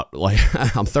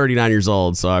 39 years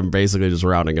old, so I'm basically just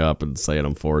rounding up and saying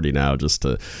I'm 40 now, just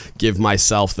to give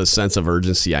myself the sense of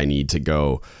urgency I need to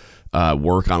go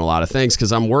work on a lot of things,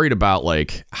 because I'm worried about,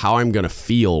 like, how I'm going to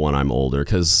feel when I'm older,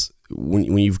 because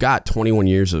when you've got 21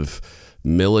 years of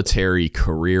military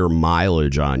career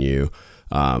mileage on you,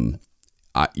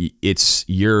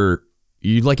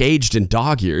 you like aged in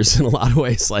dog years in a lot of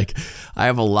ways. Like, I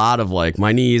have a lot of, like,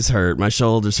 my knees hurt, my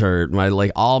shoulders hurt,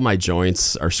 all my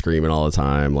joints are screaming all the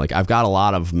time. Like, I've got a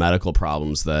lot of medical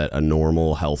problems that a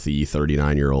normal, healthy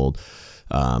 39-year-old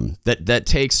that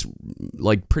takes,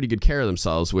 like, pretty good care of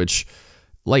themselves, which,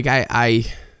 like, I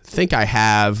think I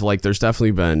have. Like, there's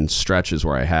definitely been stretches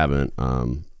where I haven't.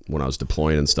 When I was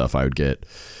deploying and stuff, I would get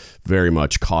very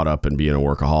much caught up in being a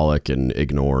workaholic and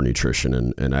ignore nutrition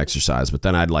and exercise. But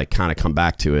then I'd, like, kind of come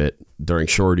back to it during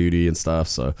shore duty and stuff.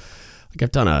 So, like,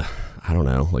 I've done a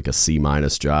C-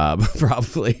 job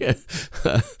probably.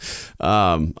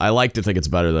 I like to think it's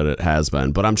better than it has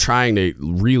been, but I'm trying to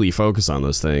really focus on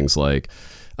those things. Like,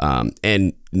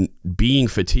 and being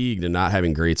fatigued and not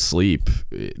having great sleep,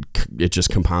 it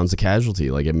just compounds the casualty.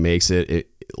 Like, it makes it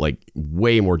like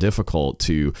way more difficult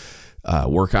to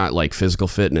work on, like, physical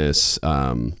fitness,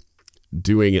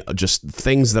 doing just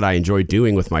things that I enjoy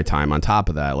doing with my time on top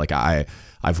of that. Like,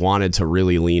 I've wanted to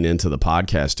really lean into the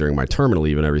podcast during my terminal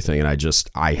leave and everything, and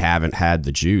I haven't had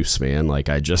the juice, man. Like,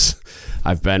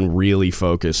 I've been really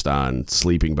focused on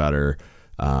sleeping better,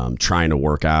 trying to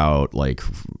work out, like,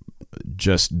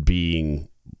 just being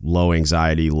low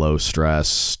anxiety, low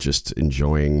stress, just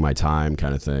enjoying my time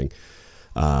kind of thing.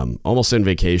 Almost in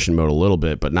vacation mode a little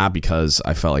bit, but not because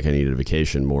I felt like I needed a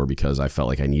vacation, more because I felt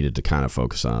like I needed to kind of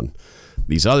focus on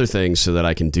these other things so that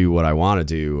I can do what I want to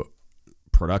do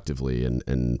productively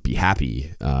and be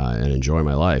happy, and enjoy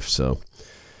my life. So,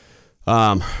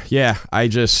 I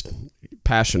just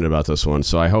passionate about this one.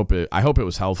 So I hope it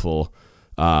was helpful.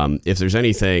 If there's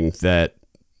anything that,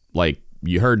 like,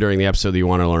 you heard during the episode that you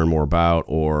want to learn more about,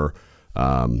 or,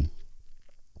 I'm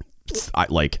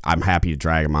happy to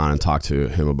drag him on and talk to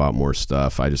him about more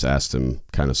stuff. I just asked him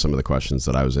kind of some of the questions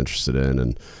that I was interested in,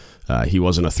 and he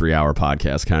wasn't a 3-hour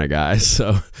podcast kind of guy,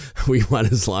 so we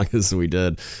went as long as we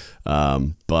did.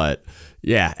 But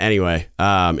yeah, anyway,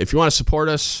 if you want to support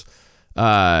us,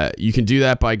 You can do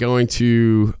that by going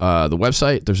to the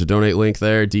website. There's a donate link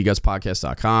there,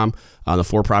 dgutspodcast.com. On the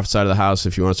for-profit side of the house,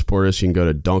 if you want to support us, you can go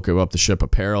to Don't Give Up the Ship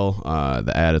Apparel,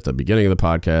 the ad at the beginning of the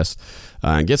podcast,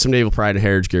 and get some naval pride and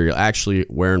heritage gear you'll actually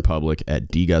wear in public at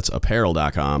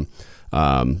dgutsapparel.com.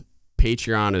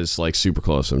 Patreon is like super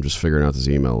close. I'm just figuring out this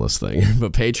email list thing.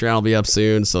 But Patreon will be up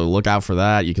soon, so look out for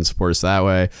that. You can support us that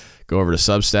way. Go over to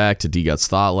Substack, to DGuts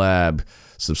Thought Lab.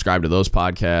 Subscribe to those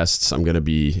podcasts. I'm going to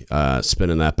be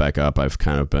spinning that back up. I've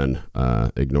kind of been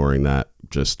ignoring that,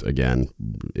 just, again,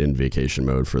 in vacation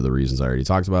mode for the reasons I already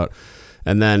talked about.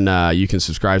 And then you can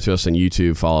subscribe to us on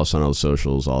YouTube, follow us on all the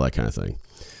socials, all that kind of thing.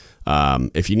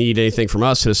 If you need anything from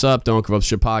us, hit us up. Don't Give Up the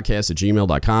Ship Podcast at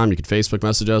gmail.com. You can Facebook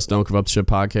message us, Don't Give Up the Ship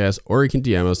Podcast, or you can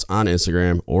DM us on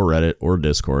Instagram or Reddit or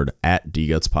Discord at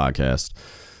DGuts Podcast.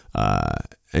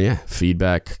 And yeah,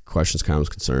 feedback, questions, comments,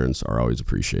 concerns are always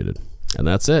appreciated. And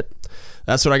that's it.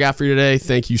 That's what I got for you today.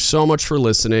 Thank you so much for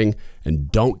listening, and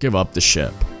don't give up the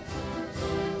ship.